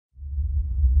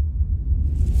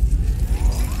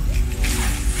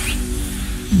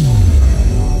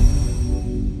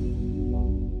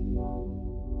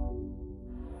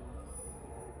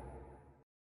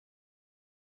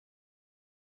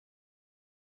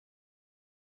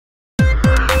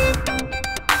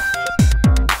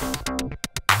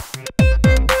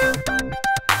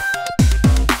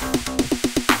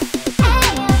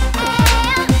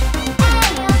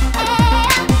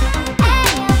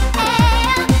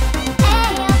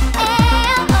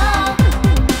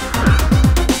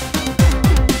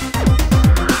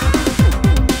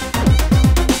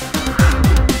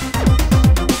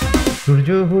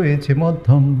হয়েছে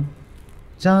মধ্যম,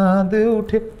 চাঁদ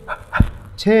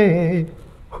উঠেছে।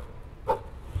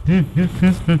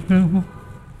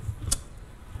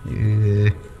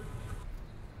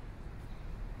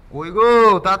 ওই গো,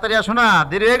 তাড়াতাড়ি আসো না,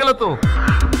 দেরি হয়ে গেল তো।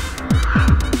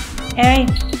 এই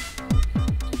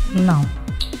নাও,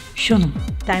 শোনো,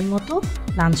 টাইম মতো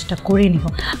লাঞ্চটা করে নিও।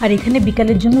 আর এখানে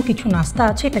বিকালের জন্য কিছু নাস্তা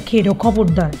আছে, এটা খেয়ে রেখো,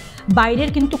 খবরদার। বাইরের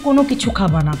কিন্তু কোনো কিছু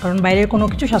খাবা না, কারণ বাইরের কোনো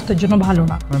কিছু স্বাস্থ্যের জন্য ভালো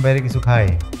না। আমি বাইরে কিছু খাই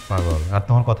পাগল, আর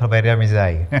তোমার কথার বাইরে আমি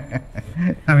যাই?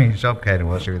 আমি সব খাই,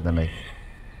 অসুবিধা নাই।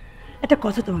 একটা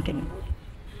কথা তোমাকে নিয়ে,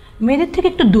 মেয়েদের থেকে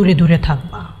একটু দূরে দূরে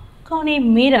থাকবা, কারণ এই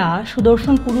মেয়েরা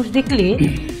সুদর্শন পুরুষ দেখলে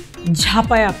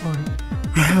ঝাঁপায়া পড়ে।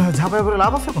 ঝাঁপায়া পড়ে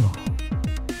লাভ আছে?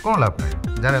 কোনো লাভ নাই।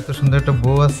 যার এত সুন্দর একটা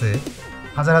বউ আছে,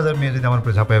 হাজার হাজার মেয়ে যদি আমার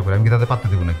উপরে ঝাঁপায়া পড়ে, আমি কি তাদের পাত্তা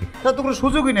দেবো নাকি? তার তো কোনো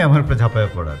সুযোগই নেই আমার উপরে ঝাঁপায়া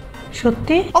পড়ার।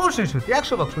 সত্যি? অবশ্যই সত্যি,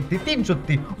 100 ভাগ সত্যি, 3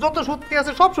 সত্যি, যত সত্যি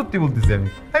আছে সব সত্যি বলতেছি আমি।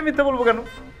 আমি মিথ্যা বলবো কেন?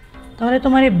 তাহলে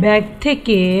তোমার এই ব্যাগ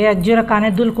থেকে একজোড়া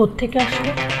কানের দুল কোত্থেকে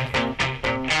আসলো?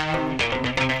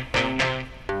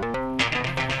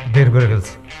 বের করে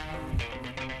ফেলছি।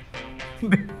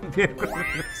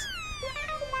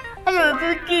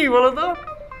 তুমি কি বলো তো,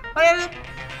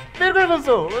 বের করে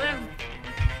ফেলছো?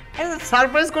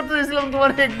 সারপ্রাইজ করতে দিয়েছিলাম তোমার,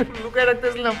 একটু লুকাই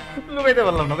রাখতেছিলাম, লুকাইতে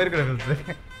পারলাম না, বের করে ফেলছে।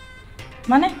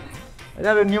 মানে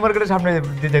নিউ মার্কেটের সামনে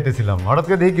দিয়ে যাইতেছিলাম, হঠাৎ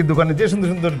করে দেখি কি দোকানে যে সুন্দর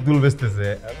সুন্দর দুল বেচতেছে,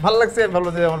 ভালো লাগছে, ভালো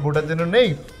যে আমার বোটার জন্য নেই,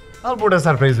 আমার বোটার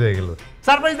সারপ্রাইজ হয়ে গেল।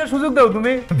 সারপ্রাইজের সুযোগ দাও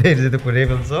তুমি, বের যেতে পরে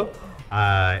ফেলছো।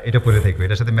 এটা পরে থাকবে,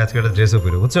 এটার সাথে ম্যাচ করে একটা ড্রেসও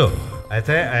করে, বুঝছো?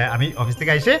 আচ্ছা, আমি অফিস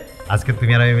থেকে আইসে আজকে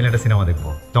তুমি আর আমি মিলে একটা সিনেমা দেখবো,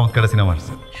 চমৎকার সিনেমা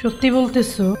আসছে। সত্যি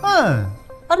বলতেছো? হ্যাঁ,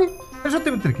 আরে সত্যি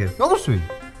মিত্রের কেস, অবশ্যই।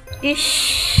 ইস,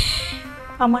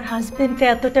 আমার হাজবেন্ডটা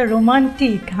এতটা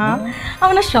রোমান্টিক। হ্যাঁ,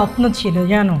 আমার না স্বপ্ন ছিল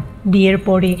জানো, বিয়ের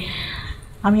পরে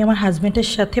আমি আমার হাজবেন্ডের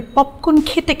সাথে পপকর্ন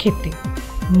খেতে খেতে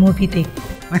মুভি দেখবো।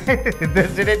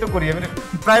 সেটাই তো করি আমি,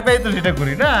 প্রায় প্রায় তো সেটা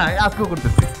করি না, আজকেও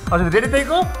করতেছি। আচ্ছা রেডি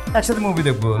থাকো, একসাথে মুভি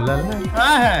দেখবো।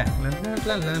 হ্যাঁ হ্যাঁ,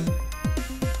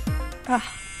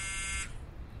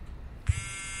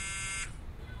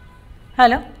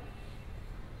 হ্যালো।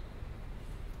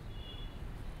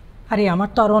 আরে আমার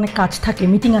তো আরও অনেক কাজ থাকে,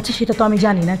 মিটিং আছে, সেটা তো আমি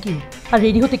জানি নাকি। আর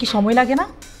রেডি হতে কি সময় লাগে না?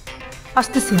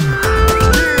 আসতেছি আমি।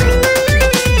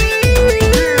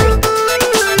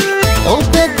 ও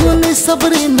বেগুনি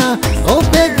সাবরিনা, ও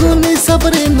বেগুনি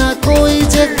সাবরিনা, কই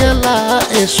যে গেলা,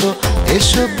 এসো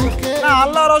এসো বুকে। না,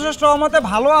 আল্লাহর অশেষ রহমতে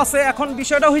ভালো আছে। এখন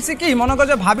বিষয়টা হয়েছে কি, মনে করো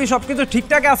যে ভাবি সবকিছু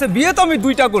ঠিকঠাক আছে। বিয়ে তো আমি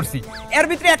 2টা করছি, এর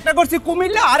ভিতরে একটা করছি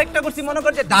কুমিল্লা, আরেকটা করছি মনে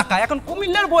করছে ঢাকা। এখন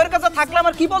কুমিল্লার বউয়ের কাছে থাকলে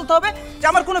আমার কি বলতে হবে যে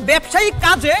আমার কোনো ব্যবসায়িক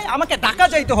কাজে আমাকে ঢাকা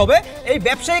যাইতে হবে। এই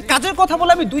ব্যবসায়িক কাজের কথা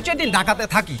বলে আমি 2-4 দিন ঢাকাতে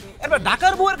থাকি। এরপর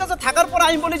ঢাকার বউয়ের কাছে থাকার পর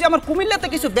আমি বলি যে আমার কুমিল্লাতে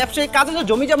কিছু ব্যবসায়িক কাজে, যে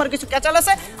জমি জমার কিছু ক্যাচাল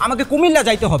আছে, আমাকে কুমিল্লা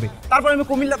যাইতে হবে। তারপর আমি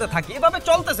কুমিল্লাতে থাকি, এভাবে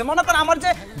চলতেছে। মনে করেন আমার যে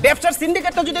ব্যবসার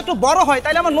সিন্ডিকেটটা যদি একটু বড় হয়,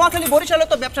 তাহলে আমার নোয়াখালী বরিশালে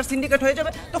তো ব্যবসার সিন্ডিকেট হয়ে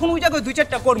যাবে, তখন ওই জায়গায়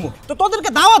 2-4টা কর্ম। তো তোদেরকে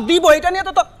দাওয়াত দিব, এটা নিয়ে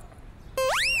তো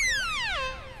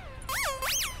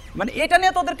মানে এটা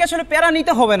নিয়ে তোদেরকে আসলে প্যারা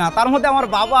নিতে হবে না। তার মধ্যে আমার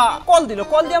বাবা কল দিল,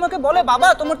 কল দিয়ে আমাকে বলে, বাবা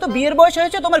তোমার তো বিয়ের বয়স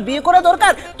হয়েছে, তোমার বিয়ে করা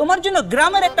দরকার, তোমার জন্য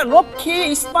গ্রামের একটা লক্ষ্মী,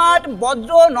 স্মার্ট,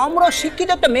 ভদ্র, নম্র, শিক্ষিত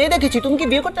একটা মেয়ে দেখেছি, তুমি কি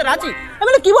বিয়ে করতে রাজি? আমি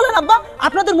বলি, কি বলেন আব্বা,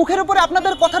 আপনাদের মুখের উপরে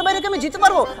আপনাদের কথার বাইরে কি আমি জিতে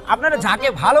পারবো? আপনারা যাকে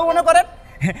ভালো মনে করেন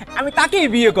আমি তাকেই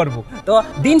বিয়ে করব। তো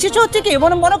দিন শেষে হচ্ছে কি,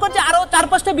 মনে করছে আরো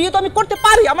 4-5টা বিয়ে তো আমি করতে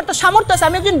পারি, আমার তো সামর্থ্য আছে,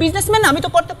 আমি একজন বিজনেসম্যান, আমি তো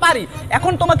করতে পারি।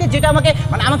 এখন তোমাকে যেটা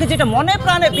আমাকে যেটা মনে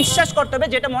প্রাণে বিশ্বাস করতে হবে,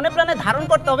 যেটা মনে প্রাণে ধারণ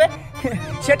করতে হবে,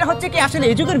 সেটা হচ্ছে কি, আসলে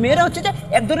এই যুগের মেয়েরা হচ্ছে যে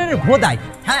এক ধরনের ভোদাই।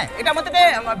 হ্যাঁ, এটা আমাদেরকে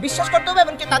বিশ্বাস করতে হবে,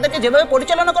 এবং তাদেরকে যেভাবে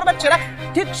পরিচালনা করবে সেটা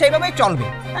ঠিক সেইভাবেই চলবে।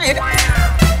 হ্যাঁ, এটা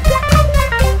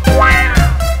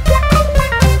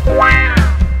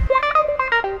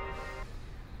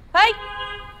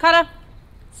খারাপ।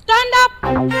 Stand up.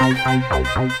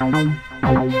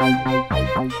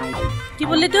 কি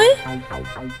বললি তুই?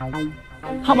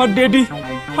 আমার ড্যাডি,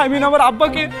 আমার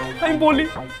আব্বাকে আমি বলি,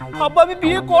 আব্বা আমি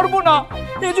বিয়ে করব না,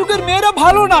 এই যুগের মেয়েরা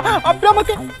ভালো না, আপনি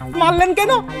আমাকে মারলেন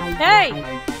কেন? এই,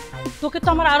 তোকে তো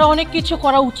আমার আরো অনেক কিছু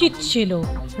করা উচিত ছিল।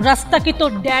 রাস্তা কি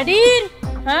তোর ড্যাডির?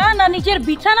 হ্যাঁ, না নিজের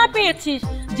বিছানা পেয়েছিস,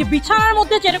 যে বিছানার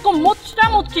মধ্যে যেরকম মোচটা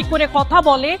মুচকি করে কথা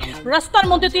বলে, রাস্তার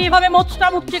মধ্যে তুই এভাবে মোচটা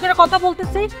মুচকি করে কথা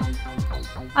বলতেছিস।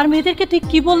 আর মেয়েদেরকে তুই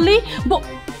কি বললি?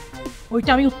 ওইটা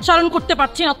আমি উচ্চারণ করতে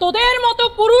পারছি না। তোদের মতো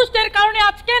পুরুষদের কারণে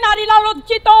আজকে নারীরা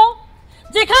লজ্জিত,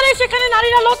 যেখানে সেখানে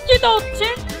নারীরা লজ্জিত হচ্ছে।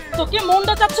 তোকে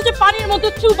মনটা চাচ্ছে যে পানির মধ্যে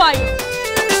চুবাই।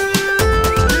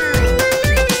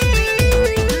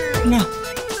 না,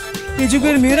 এই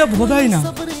যুগের মেয়েরা ভোদাই না,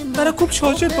 তারা খুব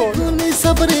সচেতন।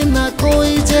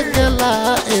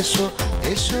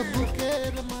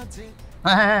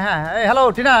 হ্যাঁ হ্যাঁ হ্যাঁ, হ্যালো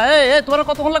টিনা, তোমার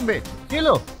কতক্ষণ লাগবে? কি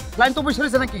হলো, লাইন তো বসে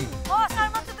রয়েছে নাকি?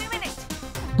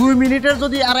 2 মিনিটের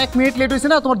যদি আর 1 মিনিট লেট হইছে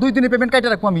না তোমার 2 দিনের পেমেন্ট কাইটা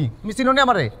রাখবো আমি। তুমি চিনো না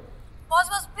আমারে? বস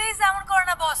বস প্লিজ এমন করো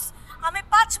না বস। আমি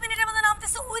 5 মিনিটের মধ্যে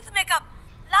নামতেছি with makeup.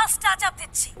 Last touch up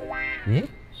দিচ্ছি। এ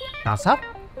touch up?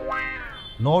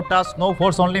 No touch no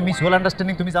force only mutual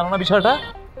understanding. তুমি জানো না বিষয়টা?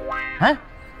 হ্যাঁ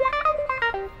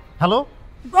hello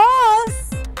boss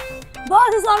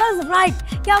boss is always right.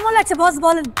 কেমন লাগছে বস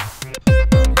বলেন?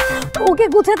 ওকে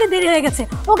গুছাতে দেরি হয়ে গেছে।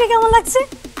 ওকে কেমন লাগছে?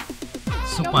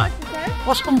 সুপার,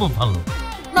 অসম্ভব ভালো।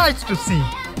 Nice to C.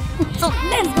 So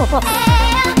let's go.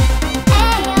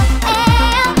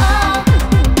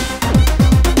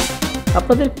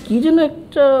 আপনাদের কি যেন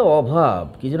একটা অভাব,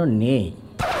 কি যেন নেই।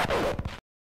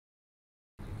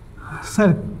 স্যার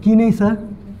কি নেই স্যার?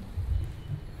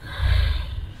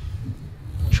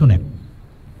 শুনেন,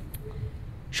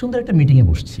 সুন্দর একটা মিটিংয়ে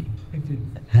বসছি,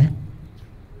 হ্যাঁ,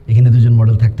 এখানে দুজন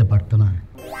মডেল থাকতে পারতো না?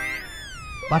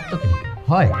 পারতো কিন্তু,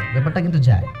 হয়, ব্যাপারটা কিন্তু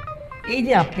যায়। এই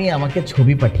যে আপনি আমাকে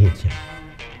ছবি পাঠিয়েছেন,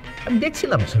 আমি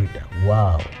দেখছিলাম ছবিটা,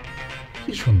 ওয়াও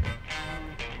কি সুন্দর,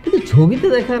 কিন্তু ছবিতে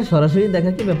দেখা আর সরাসরি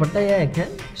দেখা কি ব্যাপারটাই এক?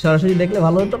 হ্যাঁ, সরাসরি দেখলে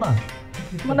ভালো হতো না?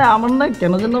 মানে আমার না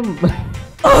কেন যেন।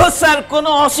 ও স্যার, কোনো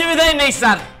অসুবিধাই নেই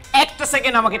স্যার, একটা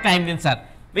সেকেন্ড আমাকে টাইম দিন sir.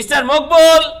 Mister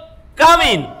Maqbool, come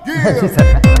in.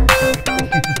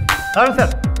 দাঁড়ান স্যার,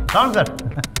 দাঁড়ান sir.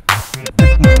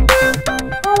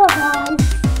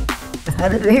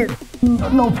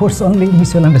 No force, only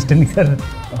mutual understanding sir,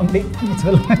 only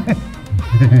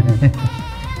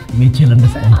mutual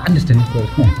understanding sir.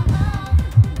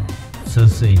 So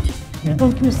sweet.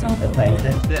 Thank you so much.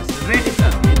 Ready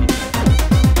sir.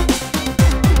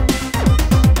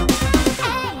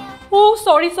 O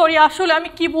sorry sorry, আসলে আমি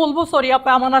কি বলবো, সরি আপা,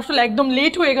 আমার আসলে একদম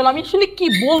লেট হয়ে গেল। আমি আসলে কি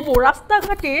বলবো,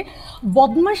 রাস্তাঘাটে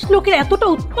বদমাশ লোকের এতটা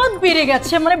উৎপাত বেড়ে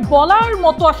গেছে, মানে বলার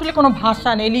মতো আসলে কোনো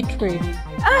ভাষা নেই, লিটারেলি।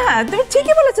 হ্যাঁ, তুমি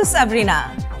ঠিকই বলেছো সাবরিনা।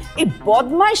 এই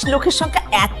বদমাইশ লোকের সংখ্যা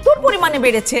এত পরিমাণে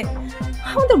বেড়েছে,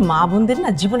 আমাদের মা বোনদের না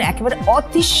জীবনে একেবারে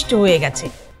অতিষ্ঠ হয়ে গেছে।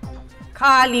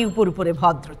 খালি উপর উপরে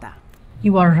ভদ্রতা।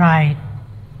 You R right.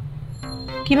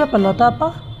 কি ব্যাপার লতা আপা,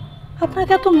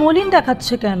 আপনাকে এত মলিন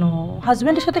দেখাচ্ছে কেন?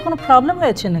 হাজবেন্ডের সাথে কোনো প্রবলেম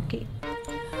হয়েছে নাকি?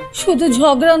 শুধু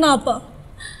ঝগড়া না আপা,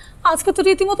 আজকে তো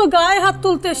রীতিমতো গায়ে হাত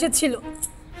তুলতে এসেছিল।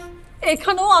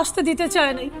 এখানেও আসতে দিতে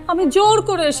চায় নাই, আমি জোর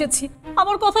করে এসেছি।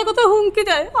 আমার কথায় কথায় হুমকি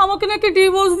দেয় আমাকে নাকি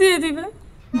ডিভোর্স দিয়ে দিবে।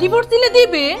 ডিভোর্স দিলে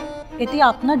দিবে, এতে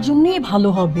আপনার জন্যই ভালো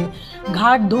হবে।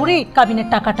 ঘাট ধরে কাবিনের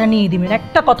টাকাটা নিয়ে দিবেন।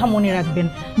 একটা কথা মনে রাখবেন,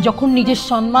 যখন নিজের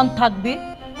সম্মান থাকবে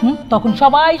তখন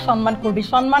সবাই সম্মান করবে,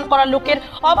 সম্মান করার লোকের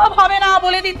অভাব হবে না,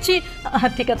 বলে দিচ্ছি।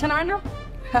 ঠিক আছে না ম্যাডাম?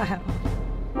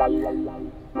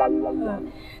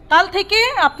 কাল থেকে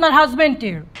আপনার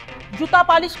হাজবেন্ডের জুতা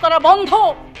পালিশ করা বন্ধ,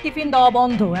 টিফিন দেওয়া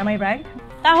বন্ধ, এম আই রাইট?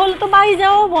 তাহলে তো বাড়ি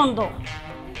যাওয়াও বন্ধ।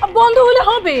 বন্ধ হলে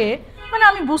হবে মানে?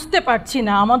 আমি বুঝতে পারছি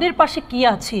না, আমাদের পাশে কি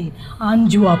আছে?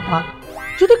 আঞ্জু আপা,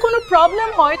 যদি কোনো প্রবলেম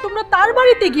হয় তোমরা তার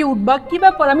বাড়িতে গিয়ে উঠবা। কি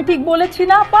ব্যাপার, আমি ঠিক বলেছি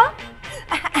না আপা?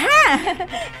 হ্যাঁ,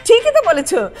 ঠিকই তো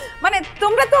বলেছো। মানে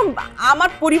তোমরা তো আমার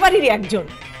পরিবারেরই একজন।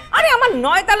 আরে আমার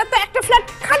 9 তলা তো একটা ফ্ল্যাট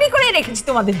খালি করে রেখেছি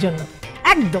তোমাদের জন্য।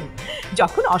 একদম,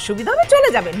 যখন অসুবিধা হবে চলে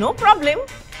যাবে, নো প্রবলেম,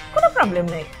 কোনো প্রবলেম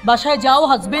নেই। বাসায় যাও,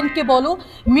 হাজবেন্ডকে বলো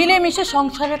মিলেমিশে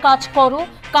সংসারে কাজ করো,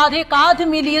 কাঁধে কাঁধ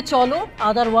মিলিয়ে চলো,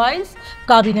 আদারওয়াইজ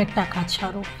কাবিনের টাকা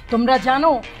ছাড়ো। তোমরা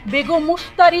জানো বেগম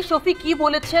মুশতারি শফি কি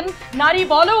বলেছেন? নারী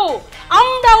বলো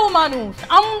আমরাও মানুষ,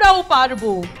 আমরাও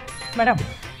পারবো। ম্যাডাম,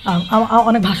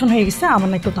 অনেক ভাষণ হয়ে গেছে, আমার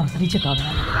না একটু তাড়াতাড়ি যেতে হবে।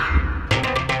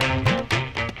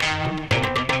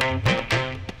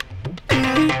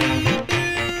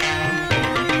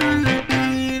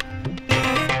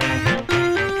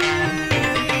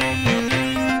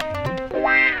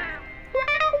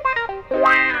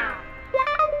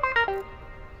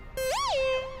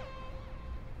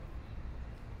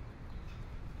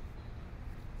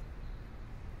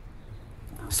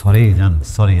 সরি জান,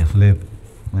 সরি, আসলে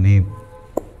মানে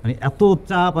মানে এত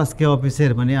চাপ আজকে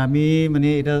অফিসের, মানে আমি মানে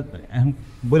এটা এখন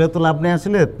বলে তো লাভ নেই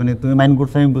আসলে। মানে তুমি মাইন্ড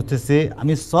করছো আমি বুঝতেছি,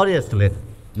 আমি সরি আসলে।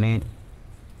 মানে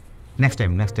নেক্সট টাইম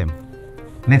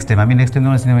আমি নেক্সট টাইম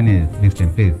তোমার সিনেমা নিয়ে, নেক্সট টাইম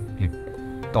প্লিজ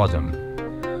তজম।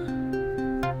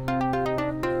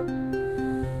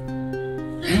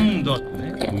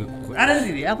 আরে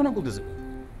দিদি এখনো বলতেছো,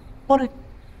 পরে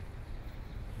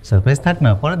সারপ্রাইজ থাক না,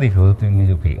 পরে দেখো তুমি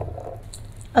নিজেকে।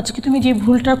 আজকে তুমি যে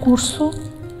ভুলটা করছো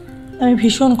আমি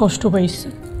ভীষণ কষ্ট পাইছি,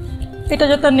 এটা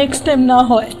যাতে নেক্সট টাইম না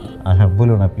হয়। আচ্ছা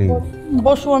বলো না প্লিজ।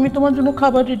 বসো, আমি তোমার জন্য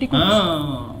খাবার রেডি করছি।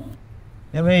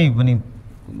 আমি মানে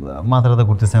মাথা ব্যথা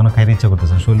করতেছে, এখন খাইতে ইচ্ছা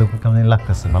করতেছে, শরীরে কেমন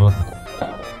লাগতেছে, ভালো লাগতেছে।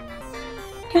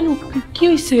 কেন, কি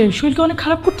হয়েছে? শরীরকে অনেক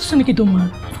খারাপ করতেছে নাকি তোমার?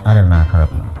 আরে না,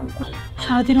 খারাপ না।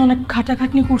 সারাদিন অনেক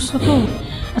খাটাখাটনি করছো তো।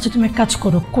 আচ্ছা তুমি এক কাজ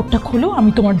করো, কোটটা খোলো,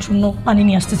 আমি তোমার জন্য পানি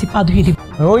নিয়ে আসতেছি, পা ধুয়ে দিব।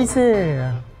 হইছে,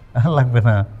 লাগবে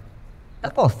না,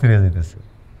 এত অস্থির হয়ে যেতেছে।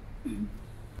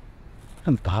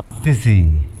 ভাবতেছি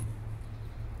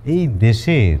এই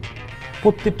দেশের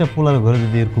প্রত্যেকটা পোলার ঘরে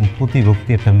যদি এরকম প্রতিভক্তি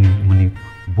একটা মানে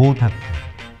বউ থাকতো,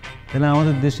 তাহলে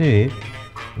আমাদের দেশে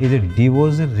এই যে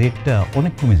ডিভোর্সের রেটটা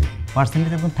অনেক কমে যেত,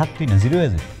 পার্সেন্টেজ একদম থাকতোই না, জিরো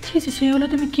হয়ে যেত। সেগুলো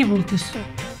তুমি কি বলতেছো?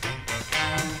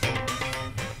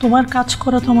 তোমার কাজ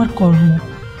করা তোমার কর্ম,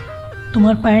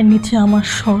 তোমার পায়ের নিচে আমার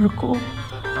স্বর্গ।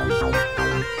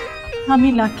 আমি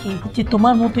লাকি যে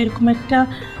তোমার মতো এরকম একটা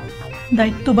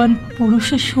দায়িত্ববান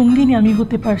পুরুষের সঙ্গিনী আমি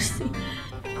হতে পারছি।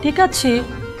 ঠিক আছে,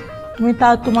 তুমি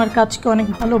তোমার কাজকে অনেক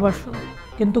ভালোবাসো,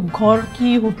 কিন্তু ঘর কি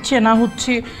হচ্ছে না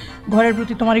হচ্ছে ঘরের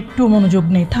প্রতি তোমার একটু মনোযোগ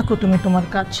নেই। থাকো তুমি তোমার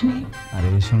কাজ নেই। আরে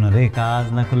শোনা রে, কাজ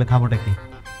না করলে খাবোটা কি?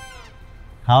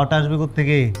 খাওয়াটা আসবে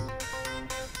কোত্থেকে?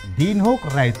 দিন হোক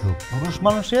রাত হোক, পুরুষ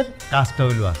মানুষের কাজটা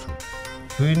হইলো আসুক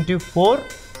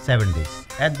 24/7 days,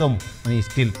 একদম মানে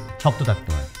স্টিল শক্ত থাকতে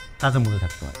হয়, কাজের মধ্যে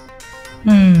থাকতে হয়।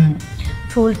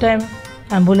 Full time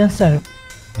ambulance service.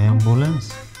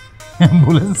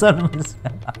 Ambulance service?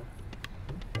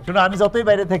 শোনো, আমি যতই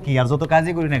বাইরে থাকি আর যত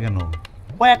কাজই করি না কেন,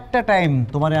 কয়েকটা টাইম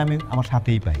তোমারে আমি আমার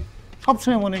সাথেই পাই।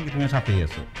 সবসময় মনে হয় তুমি সাথেই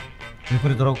আছো।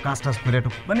 এরপরে ধরো কাজ টাজ করে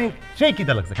একটু মানে সেই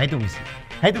কিতা লাগছে, খাইতে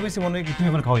বসি মনে হয় কি তুমি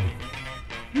এখন খাওয়াই দিও।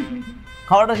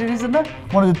 খাওয়াটা শেষ হয়েছে না,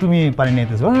 মনে হয় তুমি পানি নিয়ে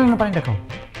যেতেছো, না পানিটা খাও।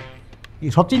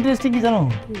 সবচেয়ে ইন্টারেস্টিং কি জানো,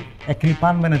 একদিন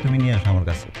পান মানে তুমি নিয়ে আসো আমার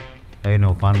কাছে, এই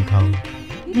নাও পান খাও।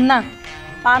 না,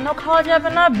 পানও খাওয়া যাবে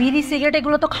না, বিড়ি সিগারেট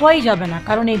এগুলো তো খাওয়াই যাবে না,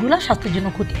 কারণ এগুলো স্বাস্থ্যের জন্য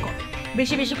ক্ষতিকর।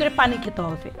 বেশি বেশি করে পানি খেতে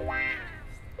হবে।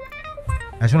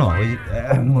 শোনো, ওই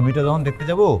মুভিটা যখন দেখতে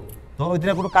যাবো তখন ওই দিন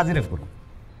কোনো কাজই রাখবো না।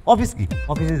 অফিস কি,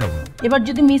 অফিসে যাবো। এবার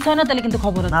যদি মিস হয় না তাহলে কিন্তু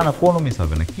খবর আছে। না কোনো মিস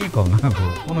হবে না। কি কম না,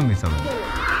 কোনো মিস হবে না।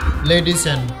 লেডিস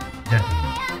অ্যান্ড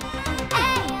জেন্টলম্যান,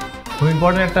 খুব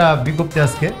ইম্পর্টেন্ট একটা বিজ্ঞপ্তি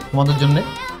আজকে তোমাদের জন্য।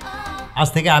 আজ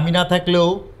থেকে আমি না থাকলেও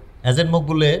এজেন্ট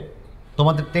মকবুলে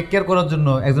তোমাদের টেক কেয়ার করার জন্য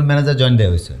একজন ম্যানেজার জয়েন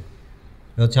দেওয়া হয়েছে।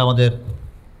 হচ্ছে আমাদের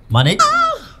মানিক,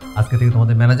 আজকে থেকে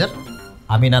তোমাদের ম্যানেজার।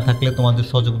 আমি না থাকলে তোমাদের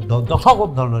সব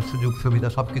ধরনের সুযোগ সুবিধা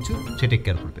সব কিছু সে টেক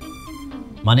কেয়ার করবে।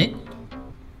 মানিক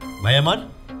ভাই আমার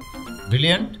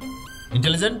ব্রিলিয়ান্ট,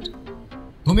 ইন্টেলিজেন্ট,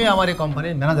 তুমি আমার এই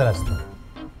কোম্পানির ম্যানেজার আসতে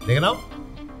দেখে নাও।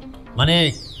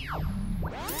 মানিক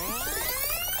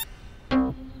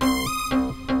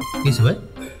কিছু ভাই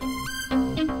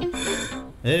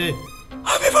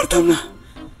আমি পারতাম না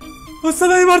ওস্তাদ,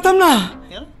 আমি পারতাম না,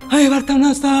 আমি পারতাম না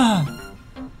ওস্তাদ।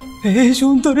 এই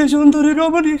সুন্দরী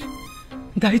রমণীর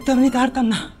দায়িত্ব আমি নিতে পারতাম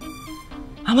না,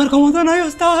 আমার ক্ষমতা নাই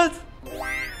ওস্তাদ।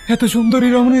 এত সুন্দরী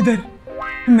রমণীদের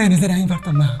ম্যানেজার আমি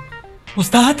পারতাম না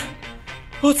ওস্তাদ।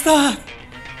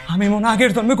 আমি মনে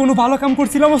আগের জন্মে কোনো ভালো কাম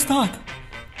করছিলাম ওস্তাদ,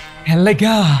 এর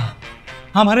লাগা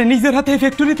আমারে নিজের হাতে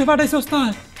ফ্যাক্টরিতে পাঠাইছে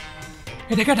ওস্তাদ।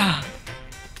 এটা কেটা?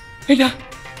 এটা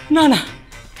না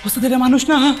ওস্তাদ, এটা মানুষ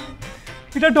না,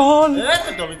 এটা ডল।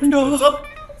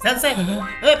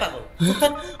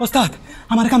 ওস্তাদ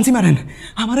আমার কামচি মারেন।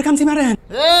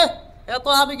 এত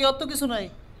আবেগে অত কিছু নাই,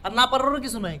 আর না পারারও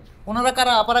কিছু নাই। ওনারা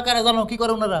কারা, আপারা কারা জানো? কি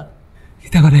করে ওনারা?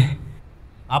 কিতা করে?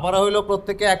 আপারা হইলো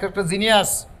প্রত্যেকে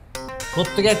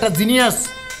একটা জিনিয়াস,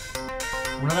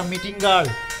 ওনারা মিটিং গার্ল।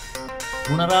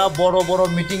 ওনারা বড় বড়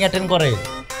মিটিং অ্যাটেন্ড করে।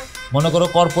 মনে করো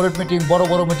কর্পোরেট মিটিং, বড়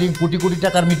বড় মিটিং, কোটি কোটি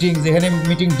টাকার মিটিং, যেখানে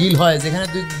মিটিং ডিল হয়, যেখানে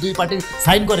দুই পার্টি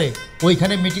সাইন করে,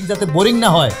 ওইখানে মিটিং যাতে বোরিং না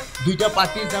হয়, দুইটা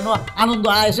পার্টি যেন আনন্দ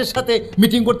আয়েসের সাথে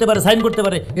মিটিং করতে পারে, সাইন করতে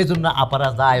পারে, এজন্য আপারা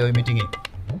যায় ওই মিটিংয়ে।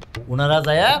 ওনারা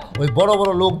যায় ওই বড়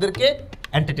বড় লোকদেরকে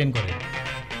এন্টারটেইন করে,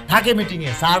 থাকে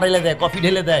মিটিংয়ে, চা ঢেলে দেয়, কফি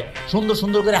ঢেলে দেয়,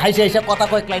 সুন্দর করে হাইসা কথা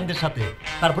কয় ক্লায়েন্টের সাথে,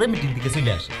 তারপরে মিটিং থেকে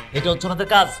চলে আসে। এটা হচ্ছে ওনাদের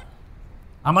কাজ।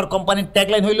 আমার কোম্পানির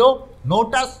ট্যাগলাইন হইল no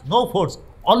touch no force,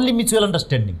 only mutual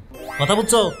understanding. কথা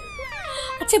বুঝছো?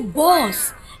 আচ্ছা বস,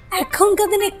 এখনকার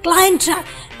দিনে ক্লায়েন্টরা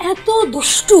এত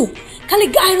দুষ্টু, খালি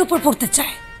গায়ের উপর পড়তে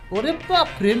চায়। ওরে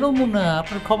বাপরে নমুনা,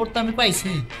 আপনার খবর তো আমি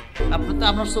পাইছি। আপনি তো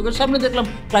আপনার চোখের সামনে দেখলাম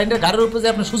ক্লায়েন্টের গাড়ির উপরে যে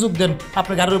আপনি সুযোগ দেন,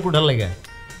 আপনার গাড়ির উপর ঢাল লাগে।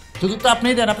 সুযোগ তো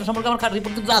আপনিই দেন, আপনার সম্পর্কে আমার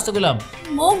রিপোর্ট কিন্তু আসতে গেলাম।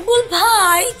 মকবুল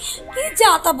ভাই, কি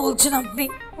যাতা বলছেন আপনি?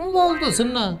 বলতেছেন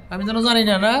না, আমি যেন জানি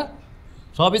না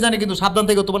সবই জানি, কিন্তু সাবধান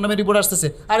থেকে, তোমার নামে রিপোর্ট আসতেছে।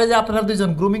 আরে যে আপনারা দুইজন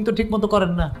গ্রুমিং তো ঠিক মতো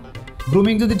করেন না।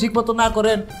 গ্রুমিং যদি ঠিক মতো না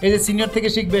করেন, এই যে সিনিয়র থেকে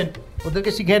শিখবেন,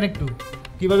 ওদেরকে শিখেন একটু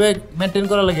কিভাবে মেনটেন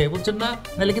করা লাগে, বুঝছেন না?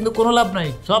 নাহলে কিন্তু কোনো লাভ নাই,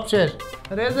 সব শেষ।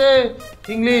 আরে যে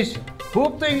ইংলিশ, খুব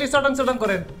তো ইংলিশ চটাং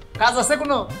করেন, কাজ আছে?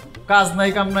 কোনো কাজ নাই,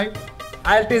 কাম নাই।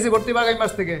 IELTS ভর্তি আগামী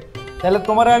মাস থেকে। তাহলে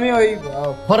তোমার আমি ওই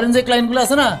ফরেন যে ক্লায়েন্টগুলো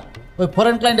আছে না, ওই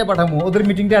ফরেন ক্লায়েন্টে পাঠাবো, ওদের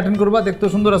মিটিংটা অ্যাটেন্ড করবা, দেখতে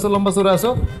সুন্দর আছো, লম্বা চোরা আছো,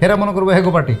 হেরা মনে করবো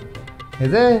হেগো পার্টি। এই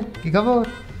যে কি খবর?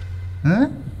 হ্যাঁ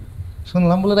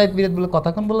শুনলাম বলে রাত বিরাত বলে কথা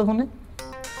কোন বলে ফোনে?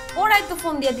 ওরাই তো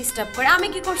ফোন দিয়ে ডিস্টার্ব করে, আমি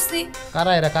কি করছি?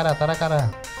 কারা এরা? কারা তারা? কারা?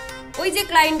 ওই যে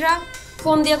ক্লায়েন্টরা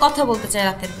ফোন দিয়ে কথা বলতে চায়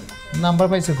রাতের বেলা। নাম্বার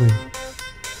পাইছে কই?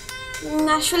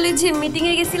 আসলে যে মিটিং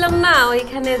এ গেছিলাম না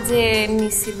ওইখানে যে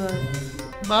নিছিল।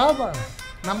 বাবা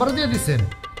নাম্বারও দিয়ে দিচ্ছেন।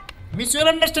 মিউচুয়াল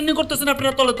আন্ডারস্ট্যান্ডিং করতেছেন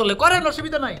আপনারা তলে তলে, করেন,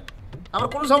 অসুবিধা নাই, আমার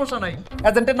কোনো সমস্যা নাই।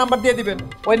 এজেন্টের নাম্বার দিয়ে দিবেন,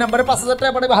 ওই নাম্বারে 5,000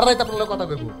 টাকা পাঠাবে, হারাইতে আপনার কথা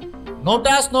কইব। নো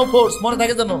টাচ নো ফোর্স, মনে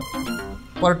থাকে যেন।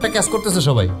 পরেরটা ক্যাশ করতেছে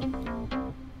সবাই।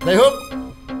 যাই হোক,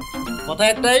 কথা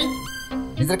একটাই,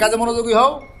 নিজের কাজে মনোযোগী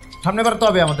হও, সামনে বাড়তে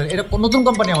হবে আমাদের। এটা নতুন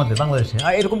কোম্পানি আমাদের বাংলাদেশে,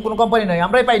 আর এরকম কোনো কোম্পানি নাই,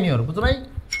 আমরাই পাইনি ওর, বুঝছো নাই?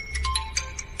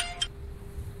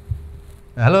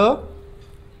 হ্যালো,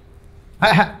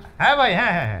 হ্যাঁ হ্যাঁ হ্যাঁ ভাই,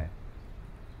 হ্যাঁ হ্যাঁ হ্যাঁ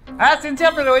হ্যাঁ চিনছি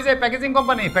আপনার, ওই যে প্যাকেজিং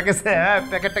কোম্পানি, প্যাকেজে হ্যাঁ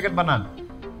প্যাকেট ট্যাকেট বানান।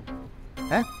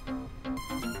 হ্যাঁ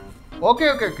ওকে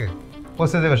ওকে ওকে,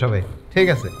 পৌঁছে দেবে সবাই, ঠিক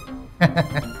আছে,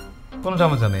 কোনো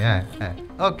সমস্যা নেই। হ্যাঁ হ্যাঁ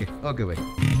ওকে ওকে ভাই।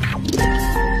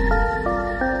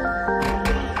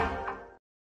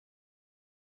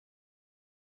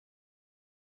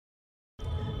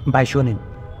 ভাই শোনেন,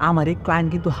 আমার এই ক্লায়েন্ট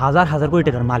কিন্তু হাজার হাজার কোটি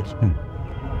টাকার মালিক।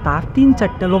 তার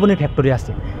 3-4টা লবণের ফ্যাক্টরি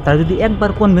আছে, তারা যদি একবার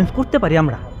কনভিন্স করতে পারি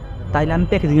আমরা, তাইলে আমি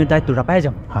প্যাকেজিংয়ের দায়িত্বটা পেয়ে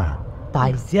যাবো। হ্যাঁ,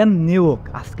 তাই যেমনি হোক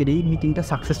আজকের এই মিটিংটা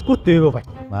সাকসেস করতে হইব ভাই।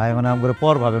 ভাই মানে আমগরে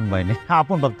পর ভাবেন ভাই, না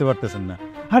আপন ভাবতে পারতেছেন না।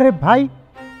 আরে ভাই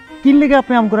কি লেগে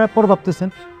আপনি আমগরে পর ভাবতেছেন?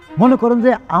 মনে করেন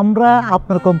যে আমরা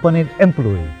আপনার কোম্পানির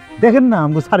এমপ্লয়ি, দেখেন না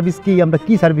আমগো সার্ভিস কি, আমরা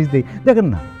কি সার্ভিস দিই দেখেন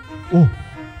না। ও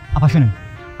আবার শোনেন,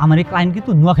 আমার এই ক্লায়েন্ট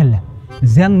কিন্তু নোয়া খেললা,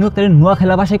 যেমনি হোক তাহলে নোয়া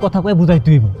খেলা ভাষায় কথা কয়ে বুঝাইতে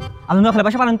হইব। আপনি নোয়া খেলা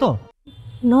ভাষা পারেন তো?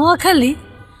 নোয়াখালী?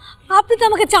 আপনি তো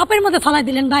আমাকে চাপের মধ্যে ফালাই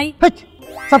দিলেন ভাই।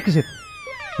 চাপ কিসের?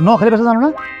 নোয়াখালী ভাষা জানো না?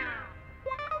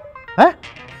 হ্যাঁ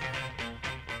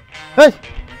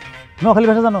নোয়াখালী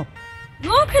ভাষা জানো?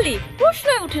 নোয়াখালী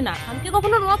প্রশ্নই ওঠে না, আমি কি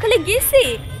কখনো নোয়াখালী গেছি?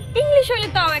 ইংলিশ হইলে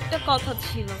তাও একটা কথা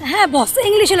ছিল। হ্যাঁ বস,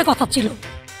 ইংলিশ হলে কথা ছিল।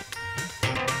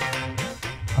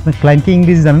 আপনার ক্লায়েন্ট কি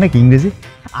ইংরেজি জানে নাকি? ইংরেজি?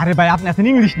 আরে ভাই আপনি আছেন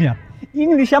ইংলিশ নিয়ে,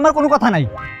 ইংলিশে আমার কোনো কথা নাই।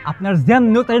 আপনার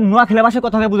যেমনি হোক তাহলে নোয়া খেলা ভাষায়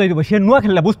কথা বুঝাই দেবো, সে নোয়া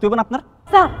খেলা বুঝতে হবে না আপনার।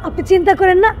 স্যার আপনি চিন্তা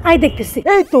করেন না, আই দেখতেছি।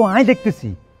 এই তো আই দেখতেছি,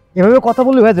 এভাবে কথা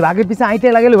বললে হয়ে যাবে, আগে পিছিয়ে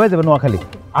আইটাই লাগালে হয়ে যাবে নোয়াখালী।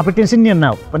 আপনি টেনশন নিয়েন না,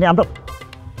 মানে আমরা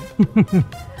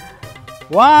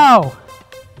ওয়াও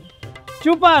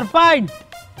সুপার ফাইন,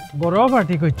 বড়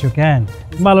পার্টি করছো কেন?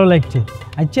 ভালো লাগছে।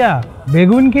 আচ্ছা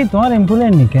বেগুন কি তোমার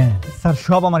এমপ্লয় নি কেন? স্যার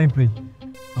সব আমার এমপ্লয়ি।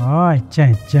 ও আচ্ছা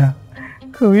আচ্ছা,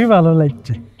 খুবই ভালো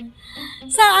লাগছে।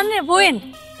 স্যার আনে বইন।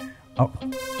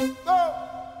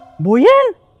 বইয়েন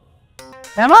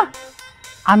এমা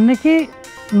আন্নে কি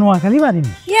নোয়াখালী বাড়ি?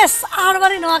 ইয়েস, আর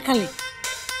বাড়ি নোয়াখালী।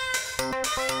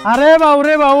 আরে বাবু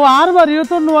রে বাবু, আর বাড়িও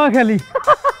তো নোয়াখালী।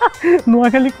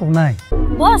 নোয়াখালী কোনায়?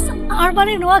 বস আর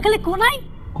বাড়ি নোয়াখালী কোনায়।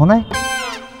 কোনায়?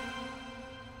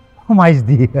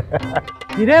 মাইজদি।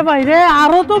 রে ভাই রে,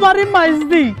 আরো তো বাড়ি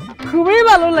মাইজদি। খুবই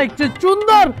ভালো লাগছে,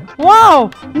 সুন্দর। Wow,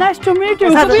 nice to meet you.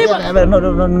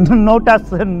 No touch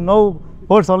no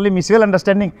force, only mutual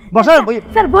understanding. বসেন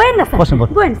স্যার, বইন না স্যার, বসেন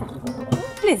বইন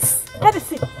please, have a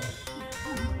seat.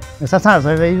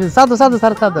 সাদু সাদু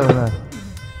sir, সাদু।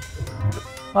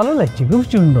 ভালো লাগছে, খুব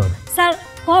সুন্দর। Sir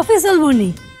coffee চলবনি?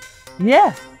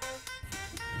 ইয়েস।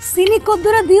 চিনি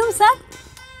কদ্দুরা দিও স্যার?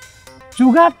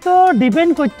 সুগার তো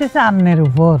ডিপেন্ড করতেছে আন্নের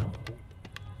উপর।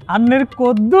 আন্নের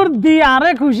কদ্দুর দি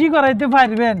আরে খুশি করাইতে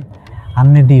পারবেন,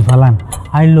 আন্নে দি ফালান,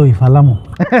 আই লই ফালামু।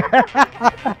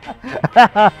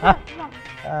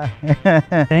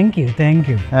 Thank you thank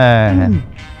you.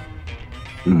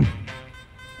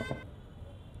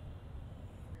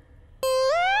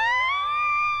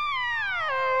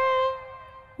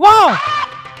 Wow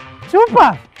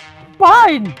super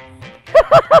fine.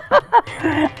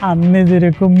 আন্নে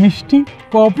যেরকম মিষ্টি,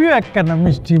 কফিও একখানা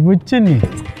মিষ্টি, বুঝছেন?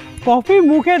 কফি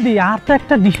মুখে দিই আর তো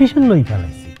একটা ডিসিশন লই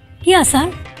ফেলাইছি। কি স্যার?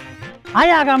 আই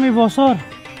আগামী বছর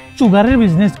সুগারের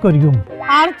বিজনেস করিম,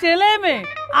 আর ছেলে মেয়ে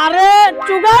আরে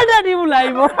সুগার ডাডি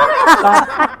বুলাইব।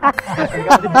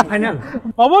 ফাইনাল?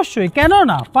 অবশ্যই, কেন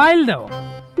না, ফাইল দাও।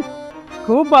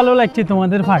 খুব ভালো লাগছে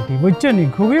তোমাদের পার্টি, বুঝছো নি?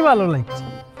 খুবই ভালো লাগছে।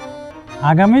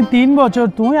 আগামী 3 বছর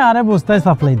তুমি আরে বস্তায়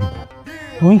সাপ্লাই দিবা,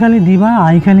 তুমি খালি দিবা,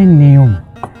 আই খালি নিয়ম,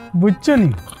 বুঝছো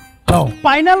নি?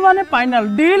 ফাইনাল মানে ফাইনাল,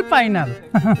 ডিল ফাইনাল।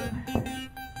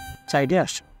 সাইডে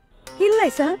আসো। কি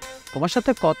লাই স্যার? তোমার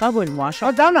সাথে কথা বলবো, আসো।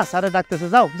 যাও না, স্যারে ডাকতেছে,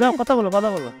 যাও যাও, কথা বলো কথা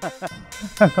বলো।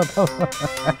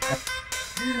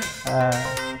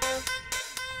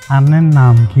 আপনার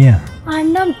নাম কি? আর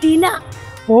নাম টিনা।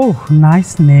 ওহ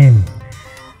নাইস নেম।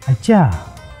 আচ্ছা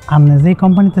আপনি যে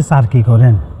কোম্পানিতে স্যার কি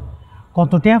করেন,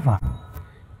 কত টাকা পান?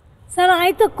 স্যার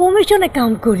আই তো কমিশনে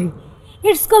কাম করি,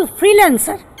 it's call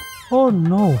freelancer. O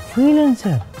no,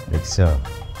 freelancer. দেখছো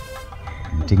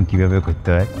মিটিং কিভাবে করতে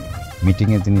হয়, মিটিং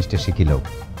এর জিনিসটা শিখি লও।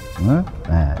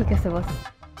 ঠিক আছে বস।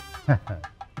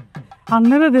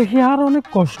 আপনারা দেখি আর অনেক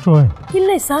কষ্ট হয়। কি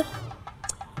লাই স্যার?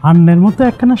 আপনার মতো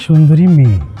একখানা সুন্দরী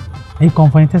মেয়ে এই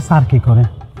কোম্পানিতে স্যার কি করে?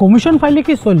 কমিশন পাইলে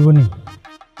কি চলবো নি?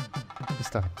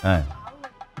 হ্যাঁ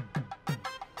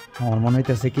আমার মনে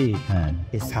হইতেছে কি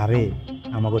এই স্যারে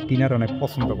আমাকে টিনার অনেক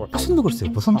পছন্দ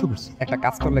করছে। একটা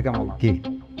কাজ করলে কেমন কি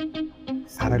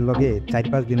স্যারের লগে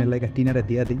 4-5 দিনের লাগে টিনারে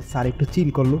দিয়া দিই, স্যার একটু চিল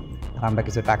করলো আর আমরা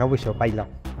কিছু টাকা পয়সা পাইলাম।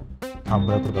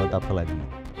 আমরা তোর কথা ফেলাই না।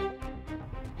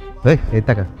 এই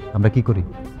টাকা আমরা কি করি?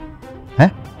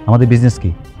 হ্যাঁ আমাদের বিজনেস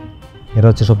কি? এরা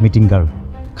হচ্ছে সব মিটিং গার্ল,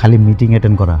 খালি মিটিং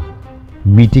অ্যাটেন্ড করা।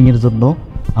 মিটিংয়ের জন্য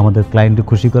আমাদের ক্লায়েন্টকে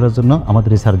খুশি করার জন্য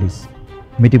আমাদের এই সার্ভিস।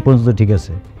 মিটিং পর্যন্ত ঠিক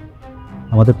আছে।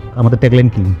 আমাদের ট্যাগলাইন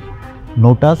কি?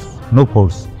 No touch no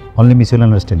force, only mutual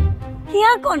understanding.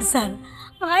 কিয়া কোন স্যার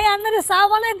আই আপনারে চা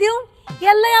বানাই দিও,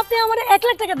 এলাই আপনি আমারে 1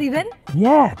 লাখ টাকা দিবেন?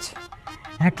 ইয়েস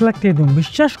 1 লাখ টাকা দিন,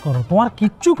 বিশ্বাস করো তোমার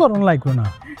কিচ্ছু করণ লাগবে না।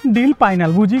 ডিল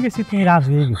ফাইনাল, বুঝি গেছি তুমি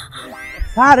রাজি হয়ে গেছো।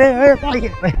 আরে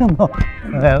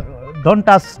ডোন্ট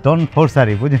টাচ ডোন্ট ফোর্স,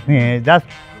 আরে বুঝিনি, just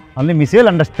only mutual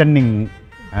understanding.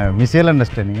 Mutual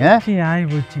understanding. হ্যাঁ আই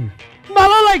বুঝছি,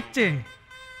 ভালো লাগছে,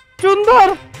 সুন্দর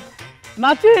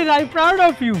নাচির। I proud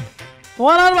of you.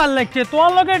 তোমার আর ভালো লাগছে,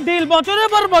 তোমার লোকের ডিল বছরের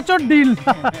পর বছর ডিল।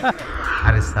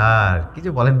 আরে স্যার কিছু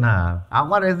বলেন না,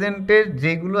 আমার এজেন্টের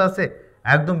যেগুলো আছে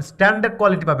একদম স্ট্যান্ডার্ড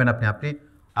কোয়ালিটি পাবেন আপনি।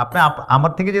 আপনি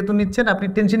আমার থেকে যেহেতু নিচ্ছেন, আপনি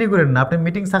টেনশনই করেন না। আপনি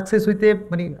মিটিং সাকসেস হইতে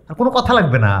মানে আর কোনো কথা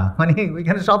লাগবে না, মানে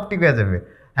ওইখানে সব ঠিক হয়ে যাবে।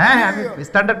 হ্যাঁ আমি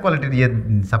স্ট্যান্ডার্ড কোয়ালিটির ইয়ে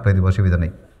সাপ্লাই দেবো, অসুবিধা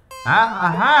নেই। হ্যাঁ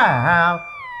হ্যাঁ হ্যাঁ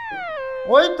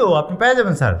ওই তো আপনি পেয়ে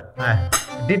যাবেন স্যার। হ্যাঁ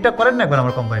ডিলটা করেন না একবার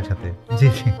আমার কোম্পানির সাথে। জি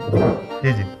জি জি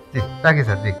জি জি রাখি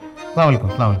স্যার। জি আসসালামু আলাইকুম।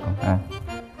 আসসালামু আলাইকুম। হ্যাঁ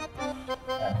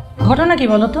ঘটনা কি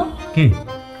বলো তো? কি?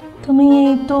 তুমি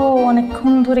তো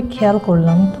অনেকক্ষণ ধরে খেয়াল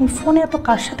করলাম তুমি ফোনে এত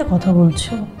কার সাথে কথা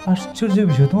বলছো? আশ্চর্য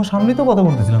বিষয়, তোমার সামনেই তো কথা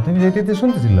বলতেছিলাম, তুমি যেতে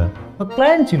শুনতেছিলা।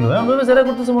 ক্লায়েন্ট ছিল, আমরা সেটা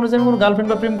করতেছি মনে হচ্ছে আমি কোনো গার্লফ্রেন্ড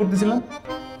বা প্রেম করতেছিলাম।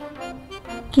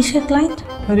 কিসের ক্লায়েন্ট?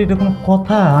 আরে এটা কোনো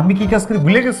কথা? আমি কি কাজ করে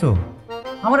ভুলে গেছো?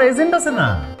 আমার এজেন্ট আছে না।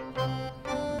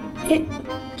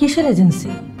 কিসের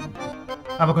এজেন্সি?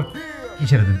 আবার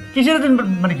কিসের এজেন্ট? কিসের এজেন্ট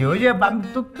মানে কি? ওই যে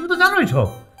তুমি তো জানোই সব।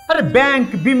 আরে ব্যাংক,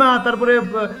 বিমা, তারপরে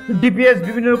ডিপিএস,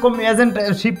 বিভিন্ন রকম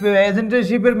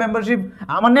এজেন্টশিপের মেম্বারশিপ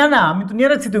আমার নেয় না, আমি তো নিয়ে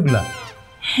রাখছি তো ওগুলা।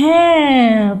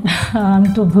 হ্যাঁ আমি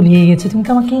তো ভুলিয়ে গেছি, তুমি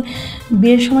তো আমাকে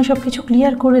বিয়ের সময় সব কিছু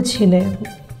ক্লিয়ার করেছিলে।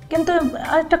 কিন্তু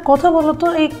আরেকটা কথা বলো তো,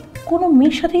 এই কোনো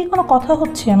মেয়ের সাথে কি কোনো কথা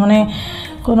হচ্ছে? মানে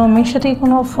কোনো মেয়ের সাথে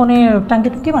কোনো ফোনে টাঙ্কি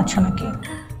টুকি মারছো নাকি?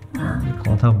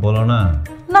 কথা বলো না।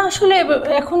 না আসলে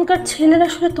এখনকার ছেলেরা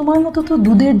আসলে তোমার মতো তো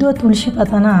দুধের দোয়া তুলসী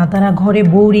পাতা না, তারা ঘরে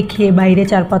বউ রেখে বাইরে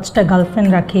 4-5টা গার্লফ্রেন্ড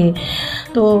রাখে।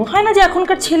 তো হয় না যে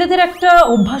এখনকার ছেলেদের একটা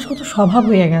অভ্যাসগত স্বভাব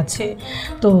হয়ে গেছে।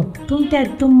 তো তুমি তো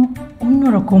একদম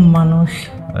অন্যরকম মানুষ।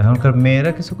 এখনকার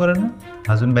মেয়েরা কিছু করে না?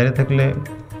 হাজবেন্ড বাইরে থাকলে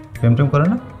প্রেম টেম করে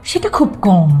না? সেটা খুব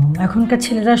কম। এখনকার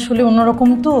ছেলেরা আসলে অন্যরকম,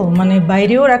 তো মানে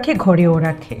বাইরেও রাখে ঘরেও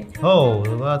রাখে। ও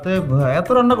এত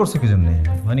রান্না করছো কি জন্য?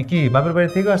 মানে কি বাপের বাড়ি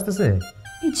থেকে আসতেছে?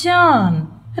 জান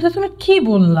এটা তুমি কি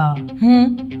বললা?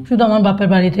 শুধু আমার বাপের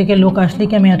বাড়ি থেকে লোক আসলে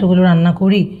কি আমি এতগুলো রান্না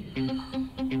করি?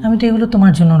 আমি তো এগুলো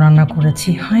তোমার জন্য রান্না করেছি।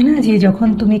 হয় না যে যখন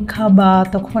তুমি খাবা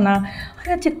তখন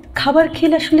যে খাবার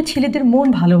খেলে আসলে ছেলেদের মন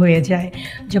ভালো হয়ে যায়।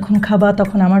 যখন খাবা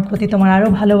তখন আমার প্রতি তোমার আরও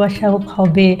ভালোবাসা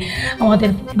হবে, আমাদের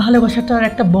ভালোবাসাটার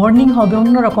একটা বর্নিং হবে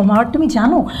অন্যরকম। আর তুমি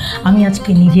জানো আমি আজকে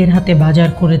নিজের হাতে বাজার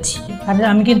করেছি, আর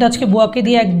আমি কিন্তু আজকে বুয়াকে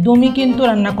দিয়ে একদমই কিন্তু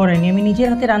রান্না করাইনি, আমি নিজের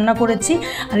হাতে রান্না করেছি।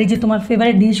 আর এই যে তোমার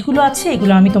ফেভারিট ডিশগুলো আছে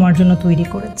এগুলো আমি তোমার জন্য তৈরি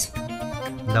করেছি।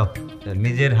 দাও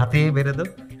নিজের হাতেই বেড়ে দাও।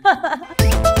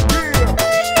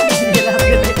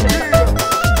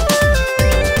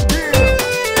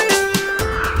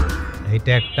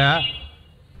 এটা একটা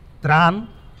ত্রাণ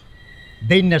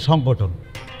দৈন্য সংগঠন,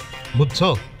 বুঝছো?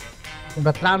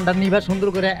 তোমরা ত্রাণটা নিবা সুন্দর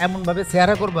করে, এমনভাবে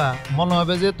চেহারা করবা মনে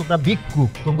হবে যে তোমরা ভিক্ষুক,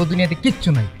 তোমার দুনিয়াতে কিচ্ছু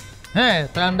নাই। হ্যাঁ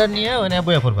ত্রাণটা নিয়ে ওই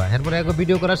বইয়া পড়বা, এরপরে এক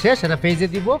ভিডিও করা শেষ, এটা পেজে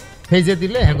দিব, পেজে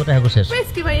দিলে হ্যাগোটা হ্যাগো শেষ। পেজ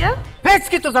কি ভাইয়া? পেজ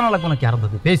কি তো জানা লাগবে না কি? আর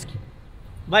ভাবি পেজ কি?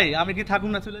 ভাই আমি কি থাকুন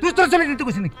না? তুই তোর চলে যেতে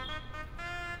কইছিস নাকি?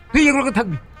 তুই এগুলোকে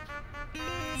থাকবি?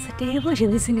 টাকা পয়সা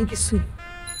দিছি না কিছু?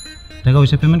 টাকা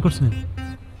পয়সা পেমেন্ট করছিস?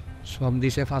 সব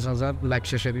দিছে 5000, লাইক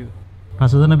শেষে দিব।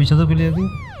 5000 না 20000 পেলে দিবি?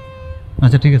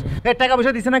 আচ্ছা ঠিক আছে। এই টাকা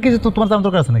পয়সা দিছে না কিছু তো তোমার জানার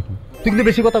দরকার আছে নাকি? তুই কিন্তু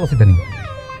বেশি কথা বলছিস জানি।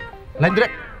 লাইন ধরে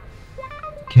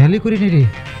খেয়ালই করিনি রে।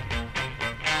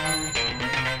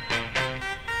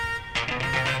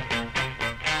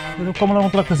 কমলার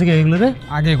মতো লাগতেছে কি এগুলো রে?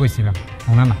 আগে কইছিলাম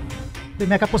না না। তুই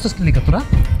মেকআপ করছিস কি লিখা তোরা?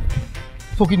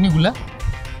 ফকিরনিগুলা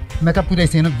মেকআপ করে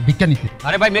আইছে না বিজ্ঞানীতে।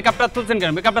 আরে ভাই মেকআপটা তুলছেন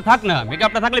কেন? মেকআপটা থাক না,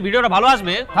 মেকআপটা থাকলে ভিডিওটা ভালো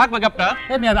আসবে। থাক মেকআপটা।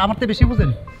 এই মিয়া আমার তো বেশি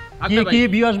বুঝেন কি কি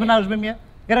ভিউ আসবে না আসবে মিয়া।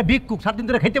 এরা ভিক্ষুক, 7 দিন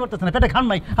ধরে খাইতে পারতেছে না, পেটে খান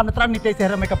নাই, আপনি ত্রাণ নিতে আইছে,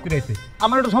 এরা মেকআপ করে আইছে।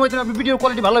 আমার একটু সময় দিন, আপনি ভিডিও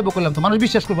কোয়ালিটি ভালো হবে করলাম তো মানুষ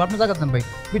বিশ্বাস করবো। আপনি জায়গা দেন ভাই,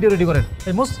 ভিডিও রেডি করেন।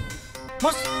 এই মোস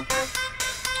মোস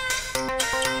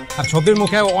আর ছবির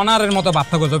মুখে অনারের মতো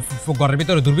বার্তা করছে ঘরের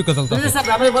ভিতরে দুর্ভিক্ষ চলতে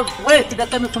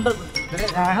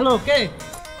হ্যালো কে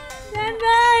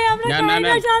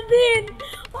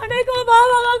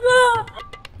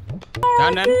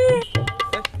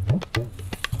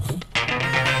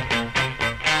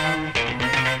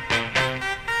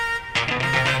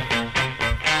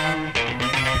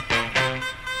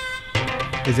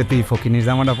এই যে তুই ফকিনির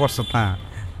জামাটা পরছ না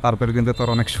তারপরে কিন্তু তোর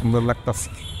অনেক সুন্দর লাগতেছে।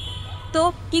 তো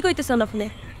কি কইতেছেন আপনি?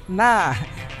 না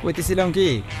কইতেছিলাম কি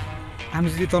আমি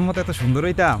যদি তোর মতো এত সুন্দর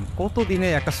হইতাম কতদিনে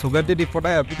একটা সুগার ডেডি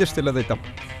পটায় বিদেশ চলে যেতাম,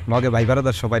 লগে ভাই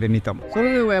ভাড়াদার সবাই নিতাম। চলে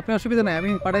যাবো, আপনার অসুবিধা নাই, আমি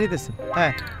পাঠিয়ে দিতেছি।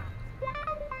 হ্যাঁ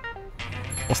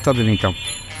ওস্তাদে নিতাম,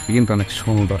 কিন্তু অনেক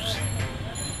সুন্দর।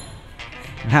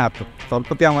 হ্যাঁ তো তোর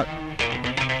প্রতি আমার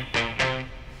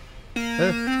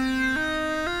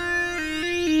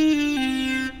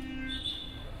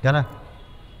জানা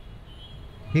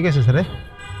ঠিক আছে স্যার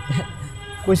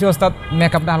কইছি ওস্তাদ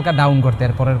মেকআপটা হালকা ডাউন করতে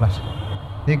আর পরের বাসা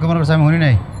ঠিক মনে করছে আমি শুনি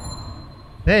নাই।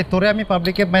 এই তোরে আমি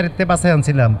পাবলিকে মারিতে বাসায়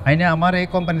আনছিলাম, আইনে আমার এই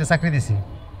কোম্পানিতে চাকরি দিছি,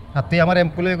 আর তুই আমার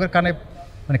এমপ্লয়ি কানে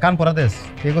মানে কান পরা দেস,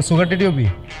 এগুলো সুগার ডেডি হবি,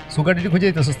 সুগার ডেডি খুঁজে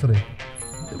দিতেছিস তোরে।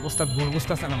 ওস্তাদ ভুল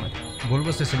বুঝতেছেন আমার, ভুল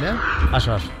বুঝতেছিল। আসো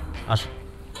আসো আসো।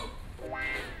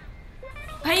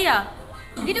 ভাইয়া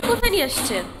এটা কোথায় নিয়ে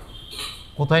আসছেন?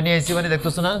 কোথায় নিয়ে এসেছি মানে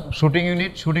দেখতেছো না, shooting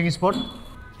unit, shooting spot.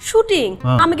 Shooting?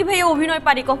 আমি কি ভাইয়া অভিনয়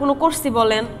পারি, কখনো করছি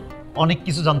বলেন? অনেক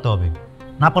কিছু জানতে হবে,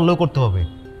 না পারলেও করতে হবে,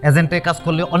 এজেন্টে কাজ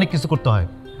করলে অনেক কিছু করতে হয়।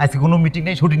 আজকে কোনো মিটিং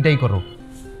নেই, শুটিংটাই করো।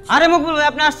 আরে মকবুল ভাই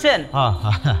আপনি আসছেন? হ্যাঁ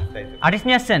হ্যাঁ আর্টিস্ট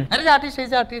নিয়ে আসছেন? আরে আর্টিস্ট, এই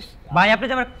যে আর্টিস্ট ভাই আপনি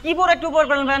যে আমার কি বড় একটু উপর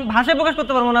পেলেন ভাই, ভাষায় প্রকাশ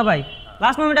করতে পারবো না ভাই।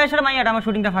 লাস্ট মোমেন্টে এসে মাইয়াটা আমার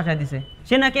শুটিংটা ফাঁসায় দিছে।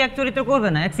 সে নাকি এক চরিত্র করবে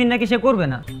না, এক সিন নাকি সে করবে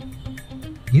না।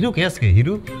 হিরো কে আজকে?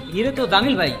 হিরো তো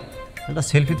জামিল ভাই। এটা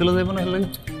সেলফি তোলা যাবে না?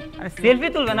 আরে সেলফি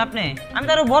তুলবেন আপনি? আমি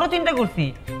তো আরো বড় চিন্তা করছি।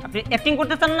 আপনি অ্যাক্টিং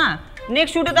করতে চান না,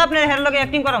 নেক্সট শুটে তো আপনার হেয়ার লগে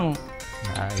অ্যাক্টিং করামু।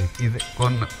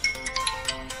 কোন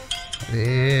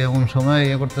এমন সময়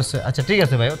ইয়ে করতেছে। আচ্ছা ঠিক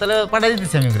আছে ভাই, তাহলে পাঠিয়ে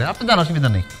দিতেছি আমি, আপনি জান, অসুবিধা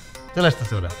নেই, চলে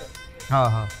আসতেছে ওরা। হ্যাঁ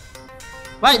হ্যাঁ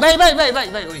ভাই ভাই ভাই ভাই ভাই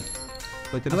ভাই ওই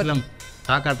কইতেছিলাম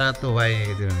টাকাটা তো ভাই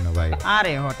দিবেন না ভাই।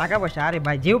 আরে টাকা পয়সা, আরে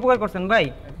ভাই যে উপকার করছেন ভাই,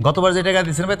 গতবার যে টাকা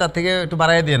দিয়েছেন ভাই তার থেকে একটু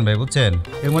বাড়াই দিয়েন ভাই, বুঝছেন?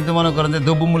 এর মধ্যে মনে করেন যে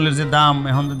দ্রব্যমূল্যের যে দাম,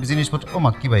 এখন জিনিসপত্র, ও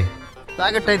মা কি ভাই, তো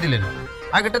আগেরটাই দিলেন,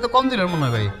 আগেরটা তো কম দিলেন মনে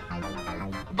হয় ভাই,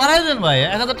 বাড়াই দেন ভাই,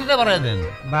 1000 টাকা বাড়াই দেন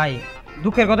ভাই।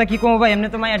 দুঃখের কথা কি কম ভাই, এমনি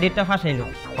তো মাইয়া ডেটটা ফাঁসাইলো।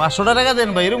 500 টাকা দেন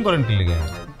ভাই, এরকম করেন কি লিগে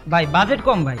ভাই? বাজেট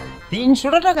কম ভাই,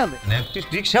 300 টাকা দেন, একটু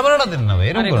রিকশা ভাড়াটা দেন না ভাই,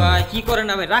 এরকম করেন ভাই। কি করেন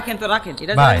না ভাই, রাখেন তো রাখেন,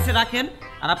 এটা জানিসে রাখেন।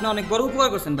 আর আপনি অনেক বড় উপকার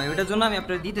করছেন ভাই, ওটার জন্য আমি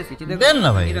আপনাদের দিতেছি। দেন না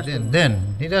ভাই, দেন,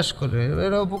 নিরাশ করে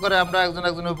এর উপকারে আমরা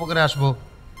একজনের উপকারে আসবো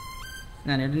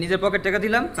না। এটা নিজের পকেট টাকা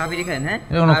দিলাম, চাবি রেখেন। হ্যাঁ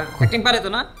আর অ্যাক্টিং পারে তো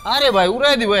না? আরে ভাই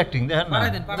উড়াই দিব অ্যাক্টিং, দেখেন না,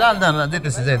 জান জান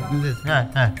যেতেছে। হ্যাঁ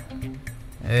হ্যাঁ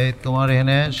এই তোমার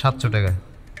এখানে 700 টাকা,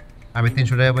 আমি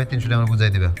 300 টাকা ভাই, 300 টাকা আমার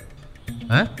বুঝাই দিবা।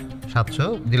 হ্যাঁ 700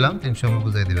 দিলাম, 300 আমার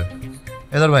বুঝাই দিবা।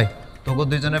 এবার ভাই তোকে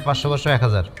দুইজনে 500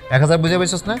 1000 1000 বুঝে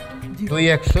পাইছস না? তুই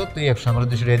 100 তুই 100, আমার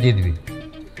 200 টাকা দিয়ে দিবি,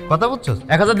 কথা বুঝছস?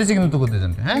 1000 দিছি কিন্তু তোকে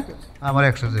দুইজনকে। হ্যাঁ আমার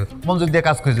 100 মনোযোগ দিয়ে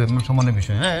কাজ করে যাবে, সমানের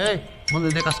বিষয়। হ্যাঁ এই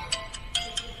মনোযোগ দিয়ে কাজ।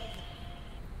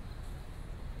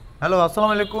 হ্যালো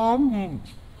আসসালামু আলাইকুম।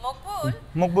 মকবুল?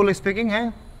 মকবুল স্পিকিং। হ্যাঁ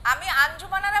আমি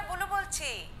আঞ্জুমানারা বুলু বলছি।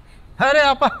 হ্যাঁ রে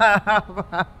আপা,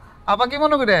 আপা কি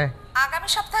মনে করে? আগামী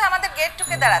সপ্তাহে আমাদের গেট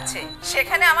টুগেদার আছে,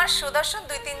 সেখানে আমার সুদর্শন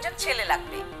 2-3 জন ছেলে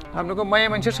লাগবে। আপনাকে মায়ে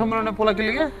মানুষের সম্মেলনে পোলা কি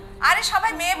লিগে? আরে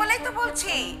সবাই মেয়ে বলেই তো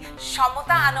বলছি,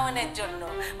 সমতা আনয়নের জন্য,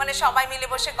 মানে সবাই মিলে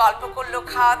বসে গল্প করলো,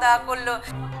 খাওয়া দাওয়া করলো।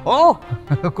 ও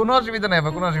কোনো অসুবিধা নাই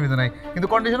আপা, কোনো অসুবিধা নাই, কিন্তু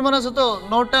কন্ডিশন মানে আছে তো,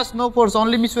 no touch no force,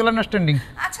 only mutual understanding.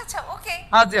 আচ্ছা আচ্ছা ওকে।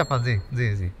 হ্যাঁ জি আপা, জি জি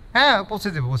জি, হ্যাঁ পৌঁছে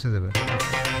যাবে, পৌঁছে যাবে।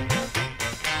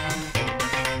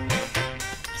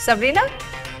 সাবরিনা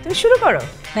তুমি শুরু করো।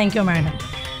 Thank you madam.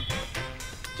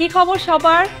 কি খবর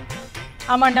সবার?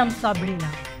 আমার নাম সাবরিনা।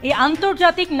 এই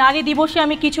আন্তর্জাতিক নারী দিবসে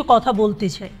আমি কিছু কথা বলতে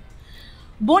চাই।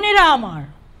 বোনেরা আমার,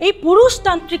 এই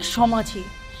পুরুষতান্ত্রিক সমাজে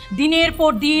দিনের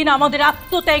পর দিন আমাদের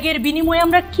আত্মত্যাগের বিনিময়ে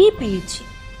আমরা কি পেয়েছি?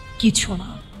 কিছু না।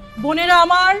 বোনেরা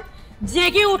আমার,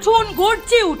 জেগে উঠুন,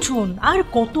 গর্জে উঠুন। আর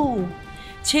কত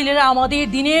ছেলেরা আমাদের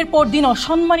দিনের পর দিন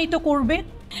অসম্মানিত করবে।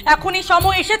 এখনই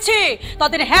সময় এসেছে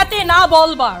তাদের হ্যাঁতে না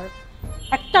বলবার।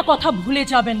 একটা কথা ভুলে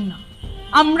যাবেন না,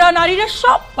 আমরা নারীরা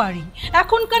সব পারি।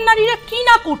 এখনকার নারীরা কি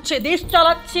না করছে, দেশ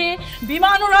চালাচ্ছে,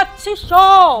 বিমান উড়াচ্ছে,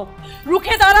 সব।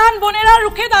 রুখে দাঁড়ান বোনেরা,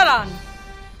 রুখে দাঁড়ান।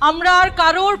 আমরা আর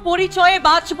কারোর পরিচয়ে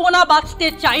বাঁচবো না, বাঁচতে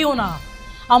চাইও না।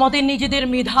 আমাদের নিজেদের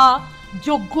মেধা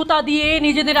যোগ্যতা দিয়ে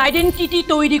নিজেদের আইডেন্টিটি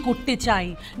তৈরি করতে চাই।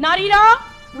 নারীরা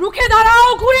রুখে দাঁড়াও,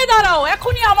 ঘুরে দাঁড়াও,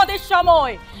 এখনই আমাদের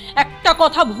সময়। একটা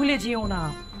কথা ভুলে যেও না,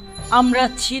 আমরা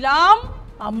ছিলাম,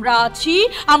 আমরা আছি,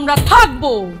 আমরা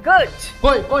থাকবো।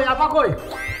 কই কই আপা কই?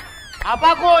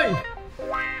 আপা কই?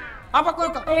 আপা কই?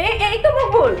 এই তো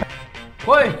মকবুল।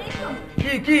 কই?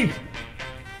 কি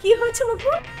কি হয়েছে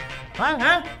মকবুল?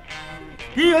 হ্যাঁ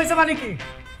কি হয়েছে মানে কি?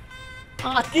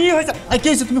 কি হয়েছে? কি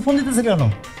হয়েছে? তুমি ফোন দিতেছো কেন?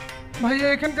 ভাইয়া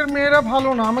এখানকার মেয়েরা ভালো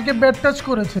না, আমাকে ব্যাড টাচ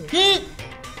করেছে। কি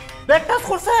ব্যাড টাচ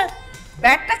করছে?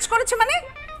 ব্যাড টাচ করেছে মানে?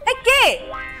 এই কে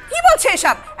কি বলছে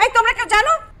এসব? এই তোমরা কেউ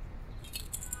জানো?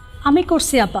 আমি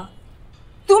করছি আপা।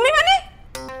 তুমি মানে?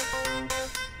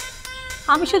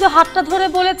 আমি শুধু হাতটা ধরে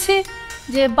বলেছি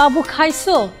যে বাবু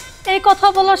খাইছো, এই কথা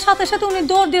বলার সাথে সাথে উনি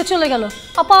দৌড় দিয়ে চলে গেল।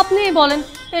 আপা আপনিই বলেন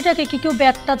এটাকে কি কেউ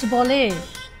ব্যাড টাচ বলে?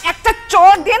 একটা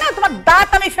চোর দিয়ে না তোমার দাঁত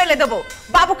আমি ফেলে দেবো।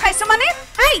 বাবু খাইছো মানে?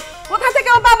 এই কোথা থেকে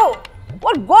ও বাবু?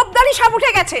 ওর গোপদারি সব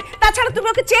উঠে গেছে। তাছাড়া তুমি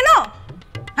ওকে চেনো?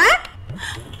 হ্যাঁ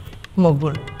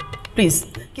মকবুল প্লিজ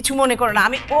কিছু মনে করো না,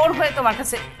 আমি ওর হয়ে তোমার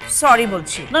কাছে সরি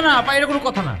বলছি। না আপা এটা কোনো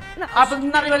কথা না। আপনাদের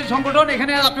নারীবাদী সংগঠন,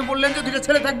 এখানে আপনি বললেন যে দুটো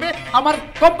ছেলে থাকবে, আমার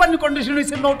কোম্পানি কন্ডিশন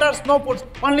হইছে no touch no ports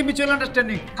only mutual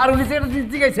understanding. আর উনি যেটা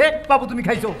জিজ্ঞাসে বাবু তুমি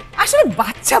খাইছো, আসলে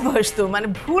বাচ্চা বয়স তো, মানে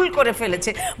ভুল করে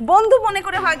ফেলেছে, বন্ধু মনে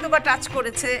করে হয়তো বা টাচ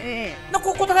করেছে। না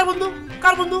কোথাকার বন্ধু?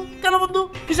 কার বন্ধু? কেন বন্ধু?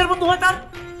 কিসের বন্ধু হয়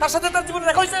তার সাথে তার জীবনে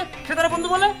দেখা হয়েছে, সে তারা বন্ধু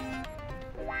বলে?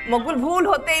 মকবুল ভুল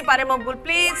হতেই পারে মকবুল,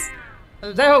 প্লিজ।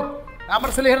 যাই হোক আমার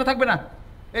ছেলে এখানে থাকবে না,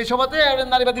 এই সভাতে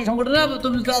নারীবাদী সংগঠনে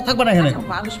তুমি থাকবে না এখানে।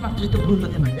 মানুষ মাত্রই তো ভুল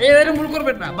হতে পারে। এরকম ভুল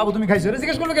করবেন না। বাবু তুমি খাইছো,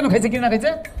 জিজ্ঞেস করলো কেন খাইছে কি না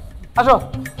খাইছে? আসো।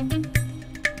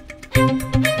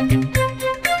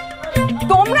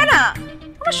 তোমরা না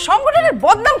আমার সংগঠনের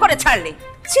বদনাম করে ছাড়লে।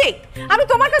 ঠিক, আমি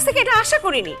তোমার কাছ থেকে এটা আশা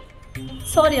করিনি।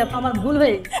 সরি আপা, আমার ভুল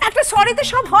হয়ে। একটা সরিতে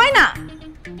সব হয় না,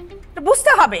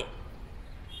 বুঝতে হবে।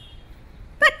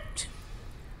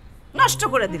 নষ্ট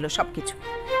করে দিল সবকিছু।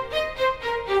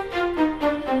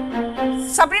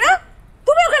 সাবরিনা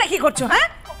তুমি ওখানে কি করছো? হ্যাঁ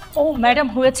ও ম্যাডাম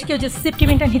হয়েছে কি, যে সেফটি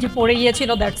পিনটা নিচে পড়ে গিয়েছিল,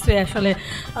 দ্যাটস ওয়ে। আসলে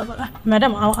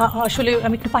ম্যাডাম আসলে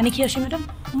আমি একটু পানি খেয়ে আসি ম্যাডাম।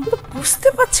 বুঝতে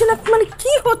পারছি না মানে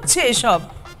কি হচ্ছে এসব।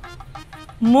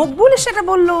 মকবুল সেটা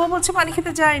বললো, ও বলছে পানি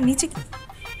খেতে যায় নিচে।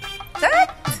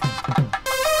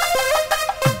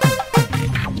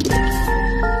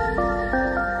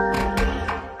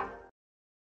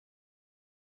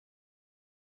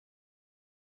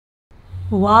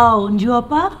 ওয়াও অঞ্জু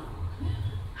আপা,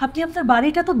 আপনি আপনার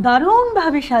বাড়িটা তো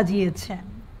দারুণভাবে সাজিয়েছেন।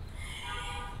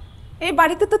 এই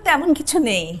বাড়িতে তো তেমন কিছু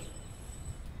নেই।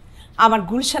 আমার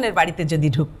গুলশানের বাড়িতে যদি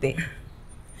ঢুকতে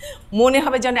মনে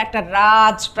হবে যেন একটা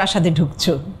রাজপ্রাসাদে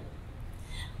ঢুকছো।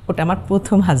 ওটা আমার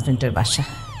প্রথম হাজবেন্ডের বাসা।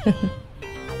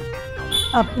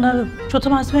 আপনার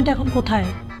প্রথম হাজবেন্ড এখন কোথায়?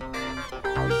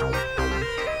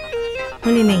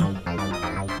 উনি নেই।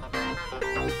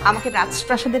 আমাকে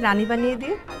রাজপ্রাসাদের রানী বানিয়ে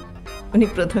দিয়ে উনি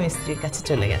প্রথম স্ত্রীর কাছে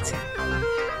চলে গেছে।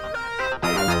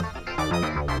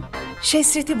 সেই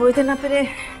স্মৃতি বইতে না পেরে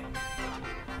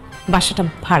বাসাটা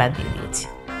ভাড়া দিয়ে দিয়েছি।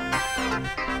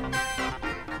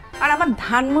 আর আমার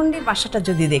ধানমন্ডির বাসাটা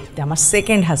যদি দেখতে, আমার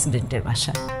সেকেন্ড হাজবেন্ডের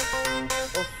বাসা,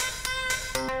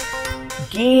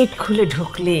 গেট খুলে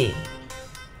ঢুকলে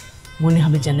মনে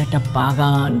হবে যেন একটা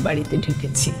বাগান বাড়িতে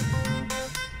ঢুকেছি।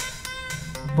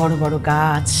 বড় বড়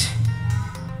গাছ,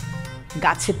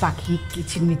 গাছে পাখি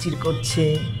কিচিরমিচির করছে,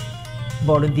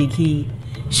 বড় দিঘি,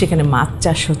 সেখানে মাছ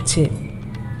চাষ হচ্ছে।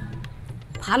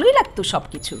 ভালোই লাগতো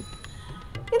সবকিছু,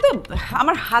 কিন্তু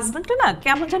আমার হাজবেন্ডটা না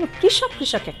কেমন যেন কৃষক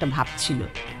কৃষক একটা ভাব ছিল।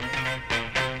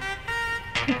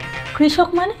 কৃষক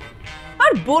মানে?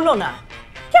 আর বলো না,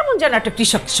 কেমন যেন একটা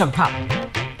কৃষক কৃষক ভাব।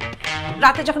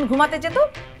 রাতে যখন ঘুমাতে যেত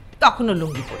তখনও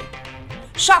লুঙ্গি পরে,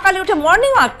 সকালে উঠে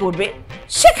মর্নিং ওয়াক করবে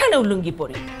সেখানেও লুঙ্গি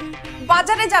পরে,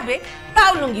 বাজারে যাবে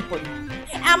তাও লুঙ্গি পরে,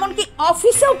 এমনকি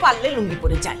অফিসেও পারলে লুঙ্গি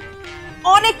পরে যায়।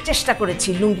 অনেক চেষ্টা করেছি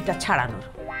লুঙ্গিটা ছাড়ানোর,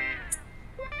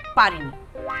 পারিনি।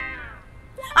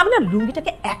 আমি না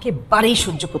লুঙ্গিটাকে একেবারেই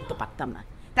সহ্য করতে পারতাম না,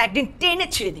 তাই একদিন টেনে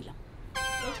ছেড়ে দিলাম।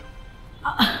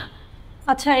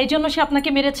 আচ্ছা, এই জন্য সে আপনাকে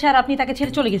মেরেছে আর আপনি তাকে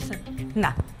ছেড়ে চলে গেছেন?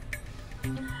 না,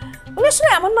 উনি আসলে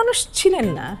এমন মানুষ ছিলেন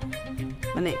না।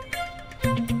 মানে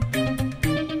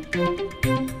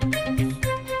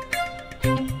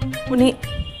উনি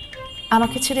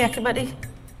আমাকে ছেড়ে একেবারে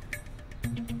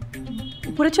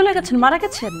উপরে চলে গেছেন, মারা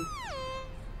গেছেন।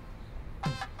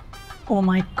 ও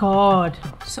মাই গড,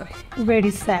 সরি,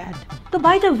 ভেরি স্যাড। তো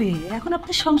বাই দ্য ওয়ে, এখন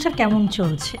আপনার সংসার কেমন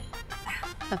চলছে?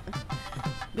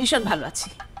 ভীষণ ভালো আছি,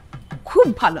 খুব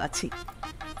ভালো আছি।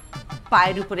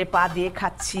 পায়ের উপরে পা দিয়ে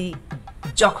খাচ্ছি,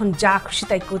 যখন যা খুশি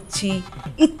তাই করছি,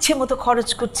 ইচ্ছে মতো খরচ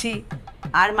করছি,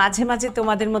 আর মাঝে মাঝে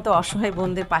তোমাদের মতো অসহায়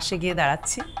বোনদের পাশে গিয়ে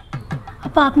দাঁড়াচ্ছি।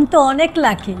 আপা আপনি তো অনেক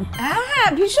লাকি। হ্যাঁ,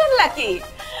 ভীষণ লাকি।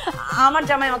 আমার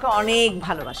জামাই আমাকে অনেক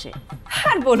ভালোবাসে।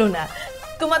 আর বলো না,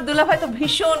 তোমার দুলাভাই তো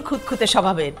ভীষণ খুঁতখুঁতে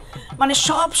স্বভাবের, মানে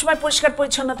সব সময় পরিষ্কার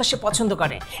পরিচ্ছন্নতা সে পছন্দ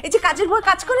করে। এই যে কাজের বউ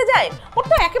কাজ করে যায়, ওর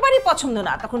তো একেবারেই পছন্দ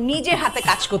না, তখন নিজে হাতে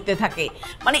কাজ করতে থাকে,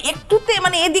 মানে একটুতে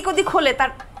মানে এদিক ওদিক হলে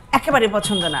তার একেবারে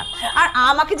পছন্দ না। আর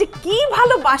আমাকে যে কি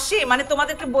ভালোবাসে মানে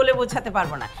তোমাদেরকে বলে বোঝাতে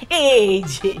পারবো না। এই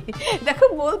যে দেখো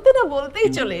বলতে না বলতেই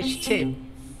চলে এসছে।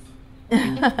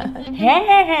 হ্যাঁ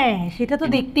হ্যাঁ হ্যাঁ, সেটা তো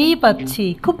দেখতেই পাচ্ছি,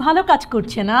 খুব ভালো কাজ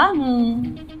করছে না?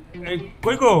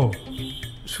 কই গো,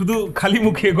 শুধু খালি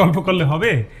মুখে গল্প করলে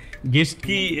হবে? গেস্ট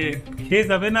কি খেয়ে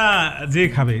যাবে না যে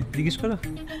খাবে জিজ্ঞেস করো।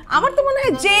 আমার তো মনে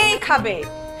হয় যে খাবে,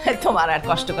 তোমার আর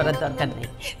কষ্ট করার দরকার নেই,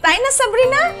 তাই না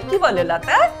সাবরিনা? কি বলে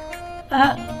লতা?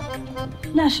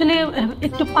 না আসলে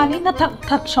একটু পানি না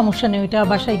থাক, সমস্যা নেই, ওইটা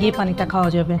বাসায় গিয়ে পানিটা খাওয়া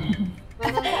যাবে।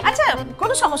 আচ্ছা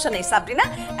কোনো সমস্যা নেই সাবরিনা,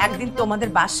 একদিন তোমাদের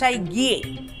বাসায় গিয়ে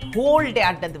হোল ডে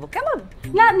আড্ডা দেবো, কেমন?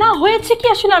 না না, হয়েছে কি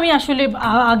আসলে আমি আসলে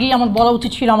আগেই আমার বলা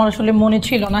উচিত ছিল, আমার আসলে মনে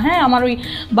ছিল না। হ্যাঁ, আমার ওই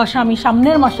বাসা আমি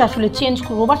সামনের মাসে আসলে চেঞ্জ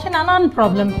করবো, বাসায় নানান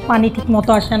প্রবলেম, পানি ঠিক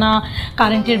মতো আসে না,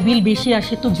 কারেন্টের বিল বেশি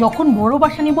আসে, তো যখন বড়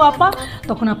বাসা নিব আপা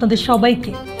তখন আপনাদের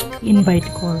সবাইকে ইনভাইট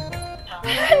করব।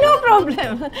 No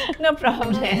problem, no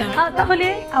problem. তাহলে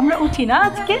আমরা উঠি না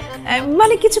আজকে?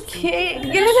 মানে কিছু খেয়ে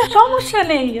গেলে না? সমস্যা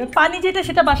নেই, পানি যেটা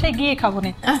সেটা বাসায় গিয়ে খাবো না।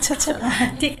 আচ্ছা আচ্ছা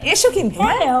ঠিক, এসো কিন্তু।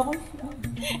 হ্যাঁ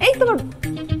এই তোমার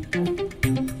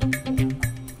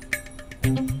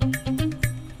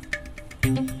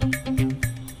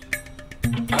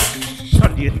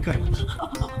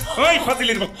ওই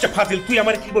ফাজিলের বাচ্চা ফাজিল, তুই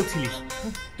আমারে কি বলছিলি?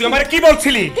 তুই আমারে কি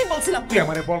বলছিলি? কি বলছিলাম? তুই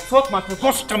আমারে বলছস মাত্র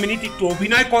 10টা মিনিট একটু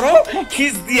অভিনয় করো,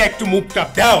 খিস দিয়ে একটু মুখটা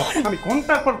দাও। আমি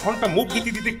ঘন্টার পর ঘন্টা মুখ দিতে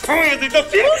দিতে খাওয়া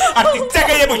দিতেছি, আর তুই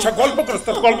জায়গায় বসে গল্প করছ,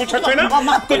 তোর গল্প শেষ হয় না?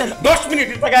 10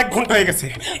 মিনিটের জায়গায় 1 ঘন্টা হয়ে গেছে,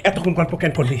 এতক্ষণ গল্প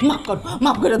কেন করলি?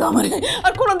 মাফ করে দাও আমারে,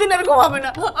 আর কোনোদিন এরকম হবে না,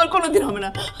 আর কোনোদিন হবে না।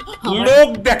 লোক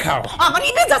দেখাও। আমার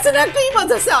ইমেজ আছে না, একটা ইমেজ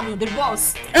আছে, আমি ওদের বস।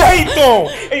 এই তো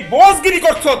এই বসগিরি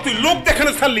করছ, তুই লোক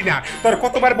দেখানো ছাড়লি না। তোর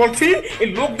কতবার বলছি এই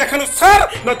লোক দেখানো ছাড়,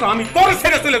 নয়তো আমি তোর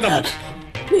ছেড়ে চলে যাবো।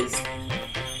 প্লিজ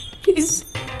প্লিজ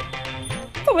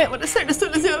তুমি আমার ছেড়ে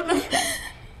চলে যাও না,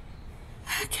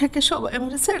 একে সবাই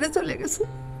আমার ছেড়ে চলে গেছে,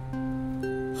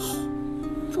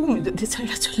 তুমি যদি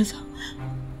ছেড়ে চলে যাও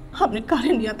আমি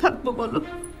কারে নিয়ে থাকবো বলো?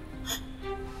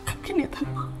 কাকে নিয়ে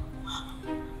থাকবো?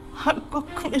 আর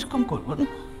কখন এরকম করবো না,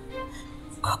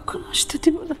 কখন আসতে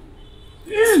দিব না।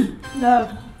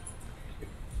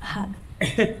 হ্যাঁ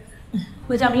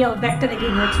বুঝে আমি ব্যাগটা রেখে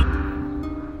গেছি।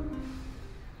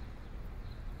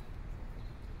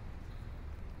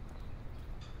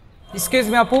 এক্সকিউজ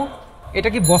মি আপু, এটা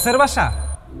কি বসের বাসা?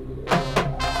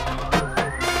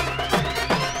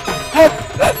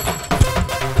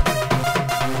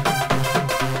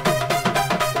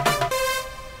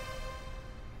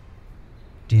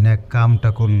 টিনা কামটা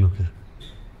করলো কি?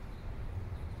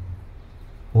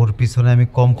 ওর পিছনে আমি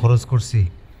কম খরচ করছি,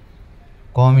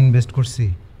 কম ইনভেস্ট করছি,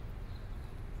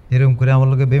 এরকম করে আমার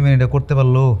লোকে বেমেনিটা করতে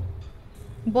পারলো?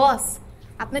 বস,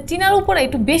 আপনি টিনার উপরে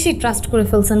একটু বেশি ট্রাস্ট করে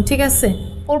ফেলছেন, ঠিক আছে?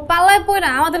 ওর পাল্লায় পড়ে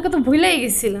আমাদেরকে তো ভুলেই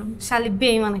গেছিলাম, শালি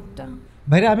বেঈমান একটা।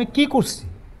 ভাইরা আমি কি করছি?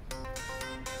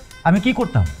 আমি কি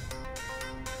করতাম?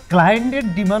 ক্লায়েন্টের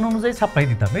ডিমান্ড অনুযায়ী সাপ্লাই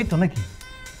দিতাম, এই তো নাকি?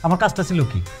 আমার কাজটা ছিল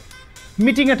কি?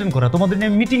 মিটিং অ্যাটেন্ড করা, তোমাদের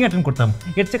নিয়ে মিটিং অ্যাটেন্ড করতাম,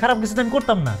 এর চেয়ে খারাপ কিছু তো আমি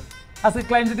করতাম না। আজকে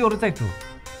ক্লায়েন্ট যদি ওরে চাইতো,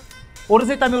 ওরে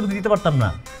চাইতো আমি ওরে দিতে পারতাম না।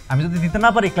 আমি যদি দিতে না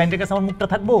পারি ক্লায়েন্টের কাছে আমার মুখটা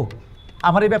থাকবো?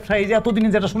 আমার এই ব্যবসায় যে এতদিনে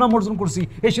যেটা সুনাম অর্জন করছি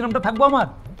এই সুনামটা থাকবো আমার?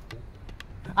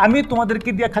 আমি তোমাদেরকে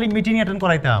দিয়ে খালি মিটিং অ্যাটেন্ড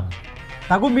করাইতাম,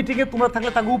 তাগো মিটিংয়ে তোমরা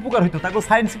থাকলে তাগো উপকার হইতো, তাগো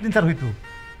সায়েন্স সিগনেচার হইতো।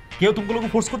 কেউ তোমাকে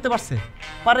ফোর্স করতে পারছে?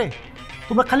 পারে?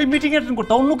 তোমরা খালি মিটিং অ্যাটেন্ড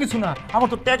করতে, অন্য কিছু না। আমার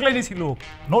তো ট্যাগলাইনই ছিল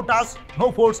no touch, no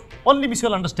force, only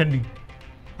mutual understanding.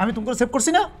 আমি তোমাকে সেভ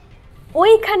করছি না?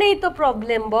 ওইখানেই তো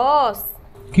প্রবলেম বস।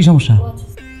 কি সমস্যা?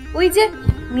 ওই যে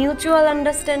মিউচুয়াল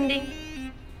আন্ডারস্ট্যান্ডিং।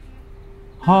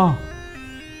 হ্যাঁ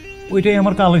ওইটাই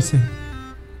আমার কাল হয়েছে,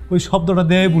 ওই শব্দটা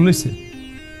দেয় ভুলেছে।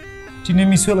 চিনে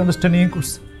মিউচুয়াল আন্ডারস্ট্যান্ডিং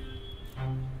করছে।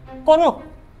 করো,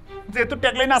 যেহেতু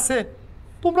ট্যাগলাইন আছে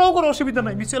তোমরাও করো, অসুবিধা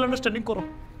নাই, মিউচুয়াল আন্ডারস্ট্যান্ডিং করো।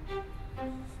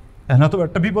 না তো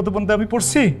একটা বিপদে বন্ধে আমি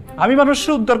পড়ছি, আমি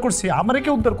মানুষকে উদ্ধার করছি, আমারে কে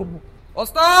উদ্ধার করবো?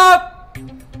 ওস্তাদ,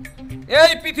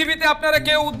 এই পৃথিবীতে আপনারা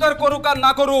কেউ উদ্ধার করুক আর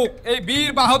না করুক, এই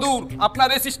বীর বাহাদুর আপনার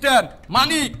অ্যাসিস্ট্যান্ট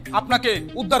মানিক আপনাকে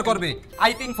উদ্ধার করবে।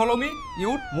 I think follow me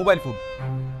your mobile phone.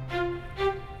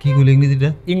 কি বলে ইংরেজিটা?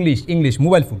 English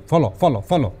mobile phone. Follow follow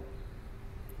follow.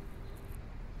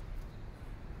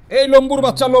 এই লম্বুর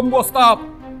বাচ্চা লম্বু ওস্তাদ,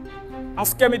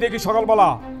 আজকে আমি দেখি সকালবেলা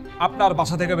আপনার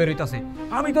বাসা থেকে বের হইতাছে।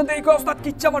 আমি তো দেখি ওস্তাদ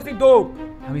কিচ্ছা মারছি দৌড়।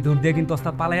 আমি দৌড় দিয়ে কিন্তু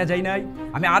ওস্তাদ পালাইয়া যাই নাই,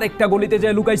 আমি আরেকটা গলিতে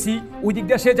যাই লুকাইছি, ওই দিক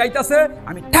দিয়ে সে যাইতাছে,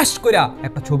 আমি ঠাস কইরা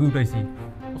একটা ছবি উঠাইছি।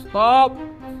 ওস্তাদ,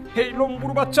 এই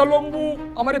লম্বুর বাচ্চা লম্বু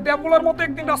আমার ব্যাপলার মতো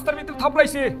একদিন রাস্তার ভিতরে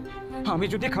থাপড়াইছে। আমি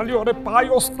যদি খালি ওরে পাই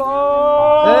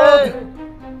ওস্তাদ।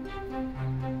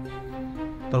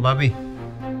 তোর ভাবি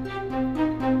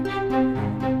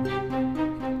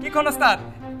কি কোন ওস্তাদ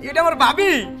এটা আমার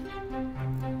ভাবি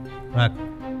রাখ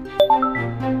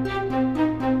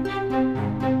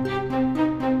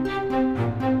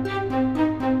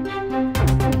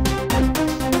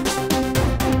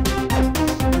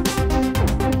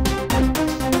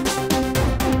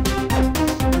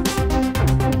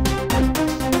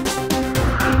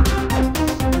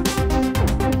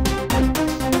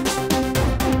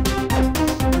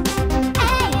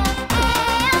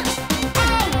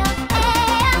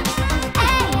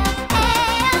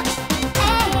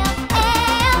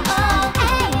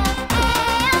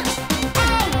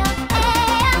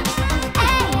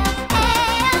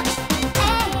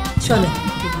চলো,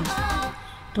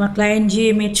 তোমার ক্লায়েন্ট যে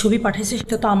মেয়ের ছবি পাঠিয়েছে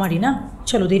সেটা তো আমারই না।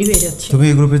 চলো, দেরি হয়ে যাচ্ছে। তুমি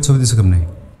এই গ্রুপের ছবি দিছো কেমনে?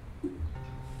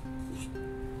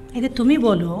 এতে তুমি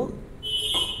বলো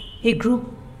এই গ্রুপ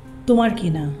তোমার কি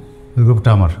না? এই গ্রুপটা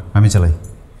আমার, আমি চালাই।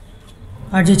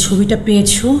 আর যে ছবিটা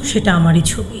পেয়েছো সেটা আমারই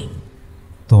ছবি।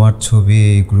 তোমার ছবি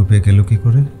এই গ্রুপে গেল কি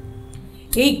করে?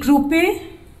 এই গ্রুপে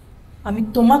আমি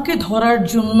তোমাকে ধরার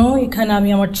জন্য এখানে আমি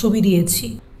আমার ছবি দিয়েছি।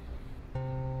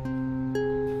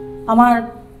 আমার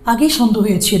আগেই সন্দেহ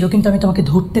হয়েছিল, কিন্তু আমি তোমাকে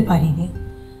ধরতে পারিনি,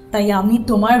 তাই আমি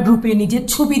তোমার গ্রুপে নিজের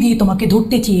ছবি দিয়ে তোমাকে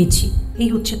ধরতে চেয়েছি। এই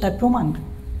হচ্ছে তার প্রমাণ।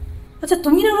 আচ্ছা,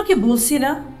 তুমি না আমাকে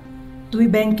বলছিলা তুমি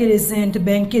ব্যাংকের এজেন্ট,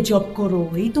 ব্যাংকে জব করো,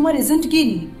 এই তোমার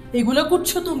এজেন্টগিরি, এগুলো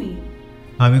করছো তুমি?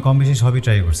 আমি কম বেশি সবই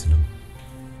ট্রাই করছিলাম।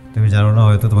 তুমি জানো না,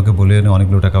 হয়তো তোমাকে বলে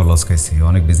অনেকগুলো টাকা লস খাইছি,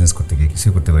 অনেক বিজনেস করতে গিয়ে কিছু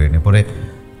করতে পারিনি। পরে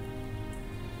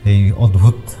এই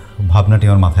অদ্ভুত ভাবনাটি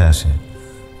আমার মাথায় আসে,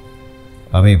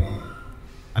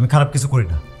 আমি খারাপ কিছু করি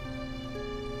না,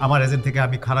 আমার এজেন্ট থেকে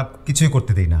আমি খারাপ কিছুই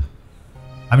করতে দিই না।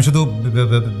 আমি শুধু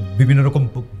বিভিন্ন রকম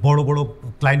বড় বড়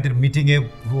ক্লায়েন্টের মিটিংয়ে,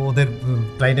 ওদের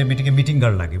ক্লায়েন্টের মিটিংয়ে মিটিং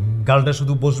গার্ল লাগে। গার্লটা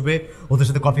শুধু বসবে, ওদের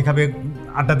সাথে কফি খাবে,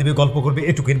 আড্ডা দিবে, গল্প করবে,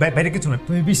 এটুকুই, বাইরে কিছু না।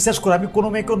 তুমি বিশ্বাস করো, আমি কোনো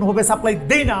মেয়ে কোনোভাবে সাপ্লাই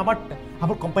দেই না।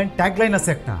 আমার কোম্পানির ট্যাগলাইন আছে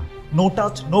একটা, no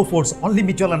touch, no force, only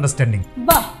mutual understanding.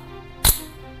 বাহ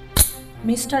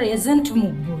মিস্টার এজেন্ট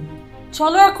মুকবুল,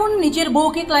 চলো এখন নিজের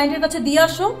বউকে ক্লায়েন্টের কাছে দিয়ে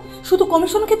আসো। শুধু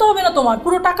কমিশন খেতে হবে না তোমার,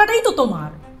 পুরো টাকাটাই তো তোমার।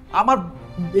 আমার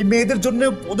এই মেয়েদের জন্য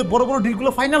ওদের বড় বড়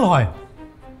ডিলগুলো ফাইনাল হয়,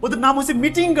 ওদের নাম হচ্ছে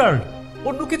মিটিং গার্ল,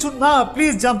 অন্য কিছু না।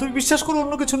 প্লিজ জান, তুমি বিশ্বাস করো,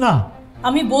 অন্য কিছু না।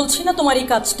 আমি বলছি না তোমার এই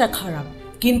কাজটা খারাপ,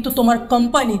 কিন্তু তোমার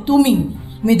কোম্পানি, তুমি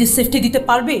মেয়েদের সেফটি দিতে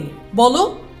পারবে? বলো।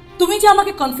 তুমি যে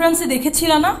আমাকে কনফারেন্সে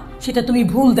দেখেছিলে না, সেটা তুমি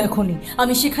ভুল দেখোনি,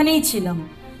 আমি সেখানেই ছিলাম।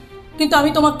 কিন্তু আমি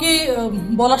তোমাকে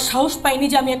বলার সাহস পাইনি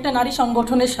যে আমি একটা নারী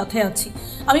সংগঠনের সাথে আছি।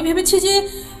 আমি ভেবেছি যে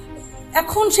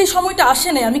এখন সেই সময়টা আসে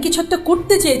নাই, আমি কিছু একটা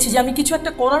করতে চেয়েছি, যে আমি কিছু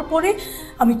একটা করার পরে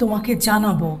আমি তোমাকে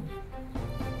জানাবো।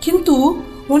 কিন্তু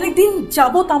অনেকদিন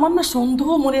যাবত আমার না সন্দেহ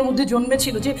মনের মধ্যে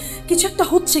জন্মেছিল যে কিছু একটা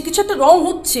হচ্ছে, কিছু একটা রং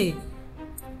হচ্ছে।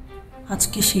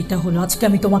 আজকে সেটা হলো, আজকে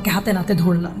আমি তোমাকে হাতে নাতে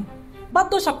ধরলাম। বাদ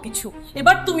দাও সব কিছু,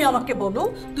 এবার তুমি আমাকে বলো,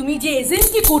 তুমি যে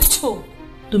এজেন্টই করছো,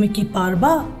 তুমি কি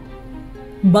পারবা,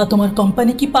 বা তোমার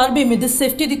কোম্পানি কি পারবে মেয়েদের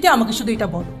সেফটি দিতে? আমাকে শুধু এটা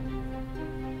বলো।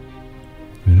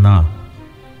 না,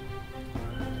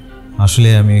 আসলে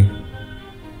আমি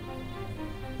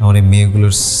আমার এই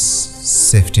মেয়েগুলোর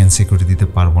সেফটি অ্যান্ড সিকিউরিটি দিতে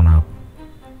পারবো না।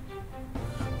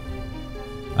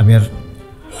 আমি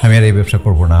আর এই ব্যবসা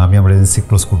করবো না। আমি আমার এজেন্সি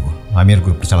ক্লোজ করবো, আমি আর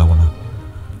গ্রুপটা চালাবো না।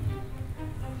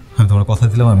 আমি তোমার কথা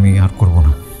দিলাম, আমি আর করবো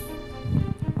না।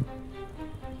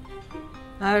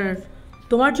 আর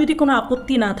তোমার যদি কোনো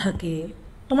আপত্তি না থাকে,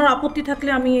 তোমার আপত্তি থাকলে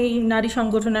আমি এই নারী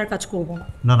সংগঠনের কাজ করব না।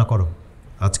 না না, করো।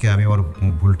 আজকে আমি আমার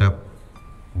ভুলটা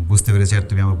বুঝতে পেরেছি, আর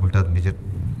তুমি আমার ভুলটা নিজের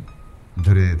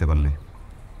ধরে দিতে পারলে।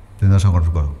 তুমি না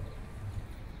সংগঠন করো।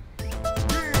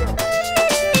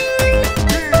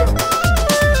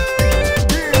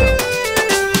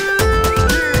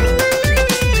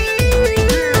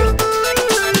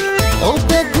 ও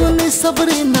বেগুনি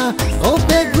সাবরিনা, ও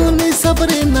বেগুনি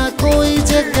সাবরিনা, কই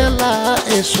যে গেলা,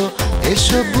 এসো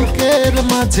এসো বুকের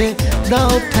মাঝে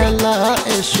দাও ঠেলা,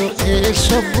 এসো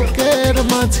এসো বুকের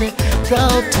মাঝে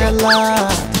দাও ঠেলা।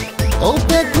 ও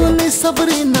বেগুনি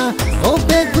সাবরিনা, ও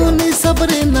বেগুনি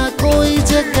সাবরিনা, কই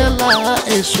যে গেলা,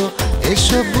 এসো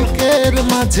এসো বুকের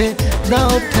মাঝে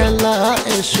দাও ঠেলা,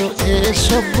 এসো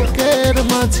এসো বুকের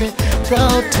মাঝে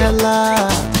দাও ঠেলা।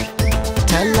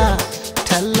 ঠেলা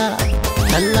ঠেলা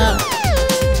ঠেলা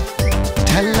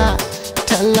ঠেলা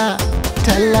ঠেলা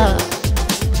ঠেলা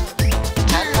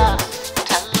ঠেলা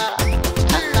ঠেলা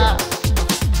ঠেলা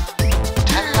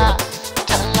ঠেলা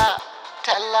ঠেলা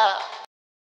ঠেলা।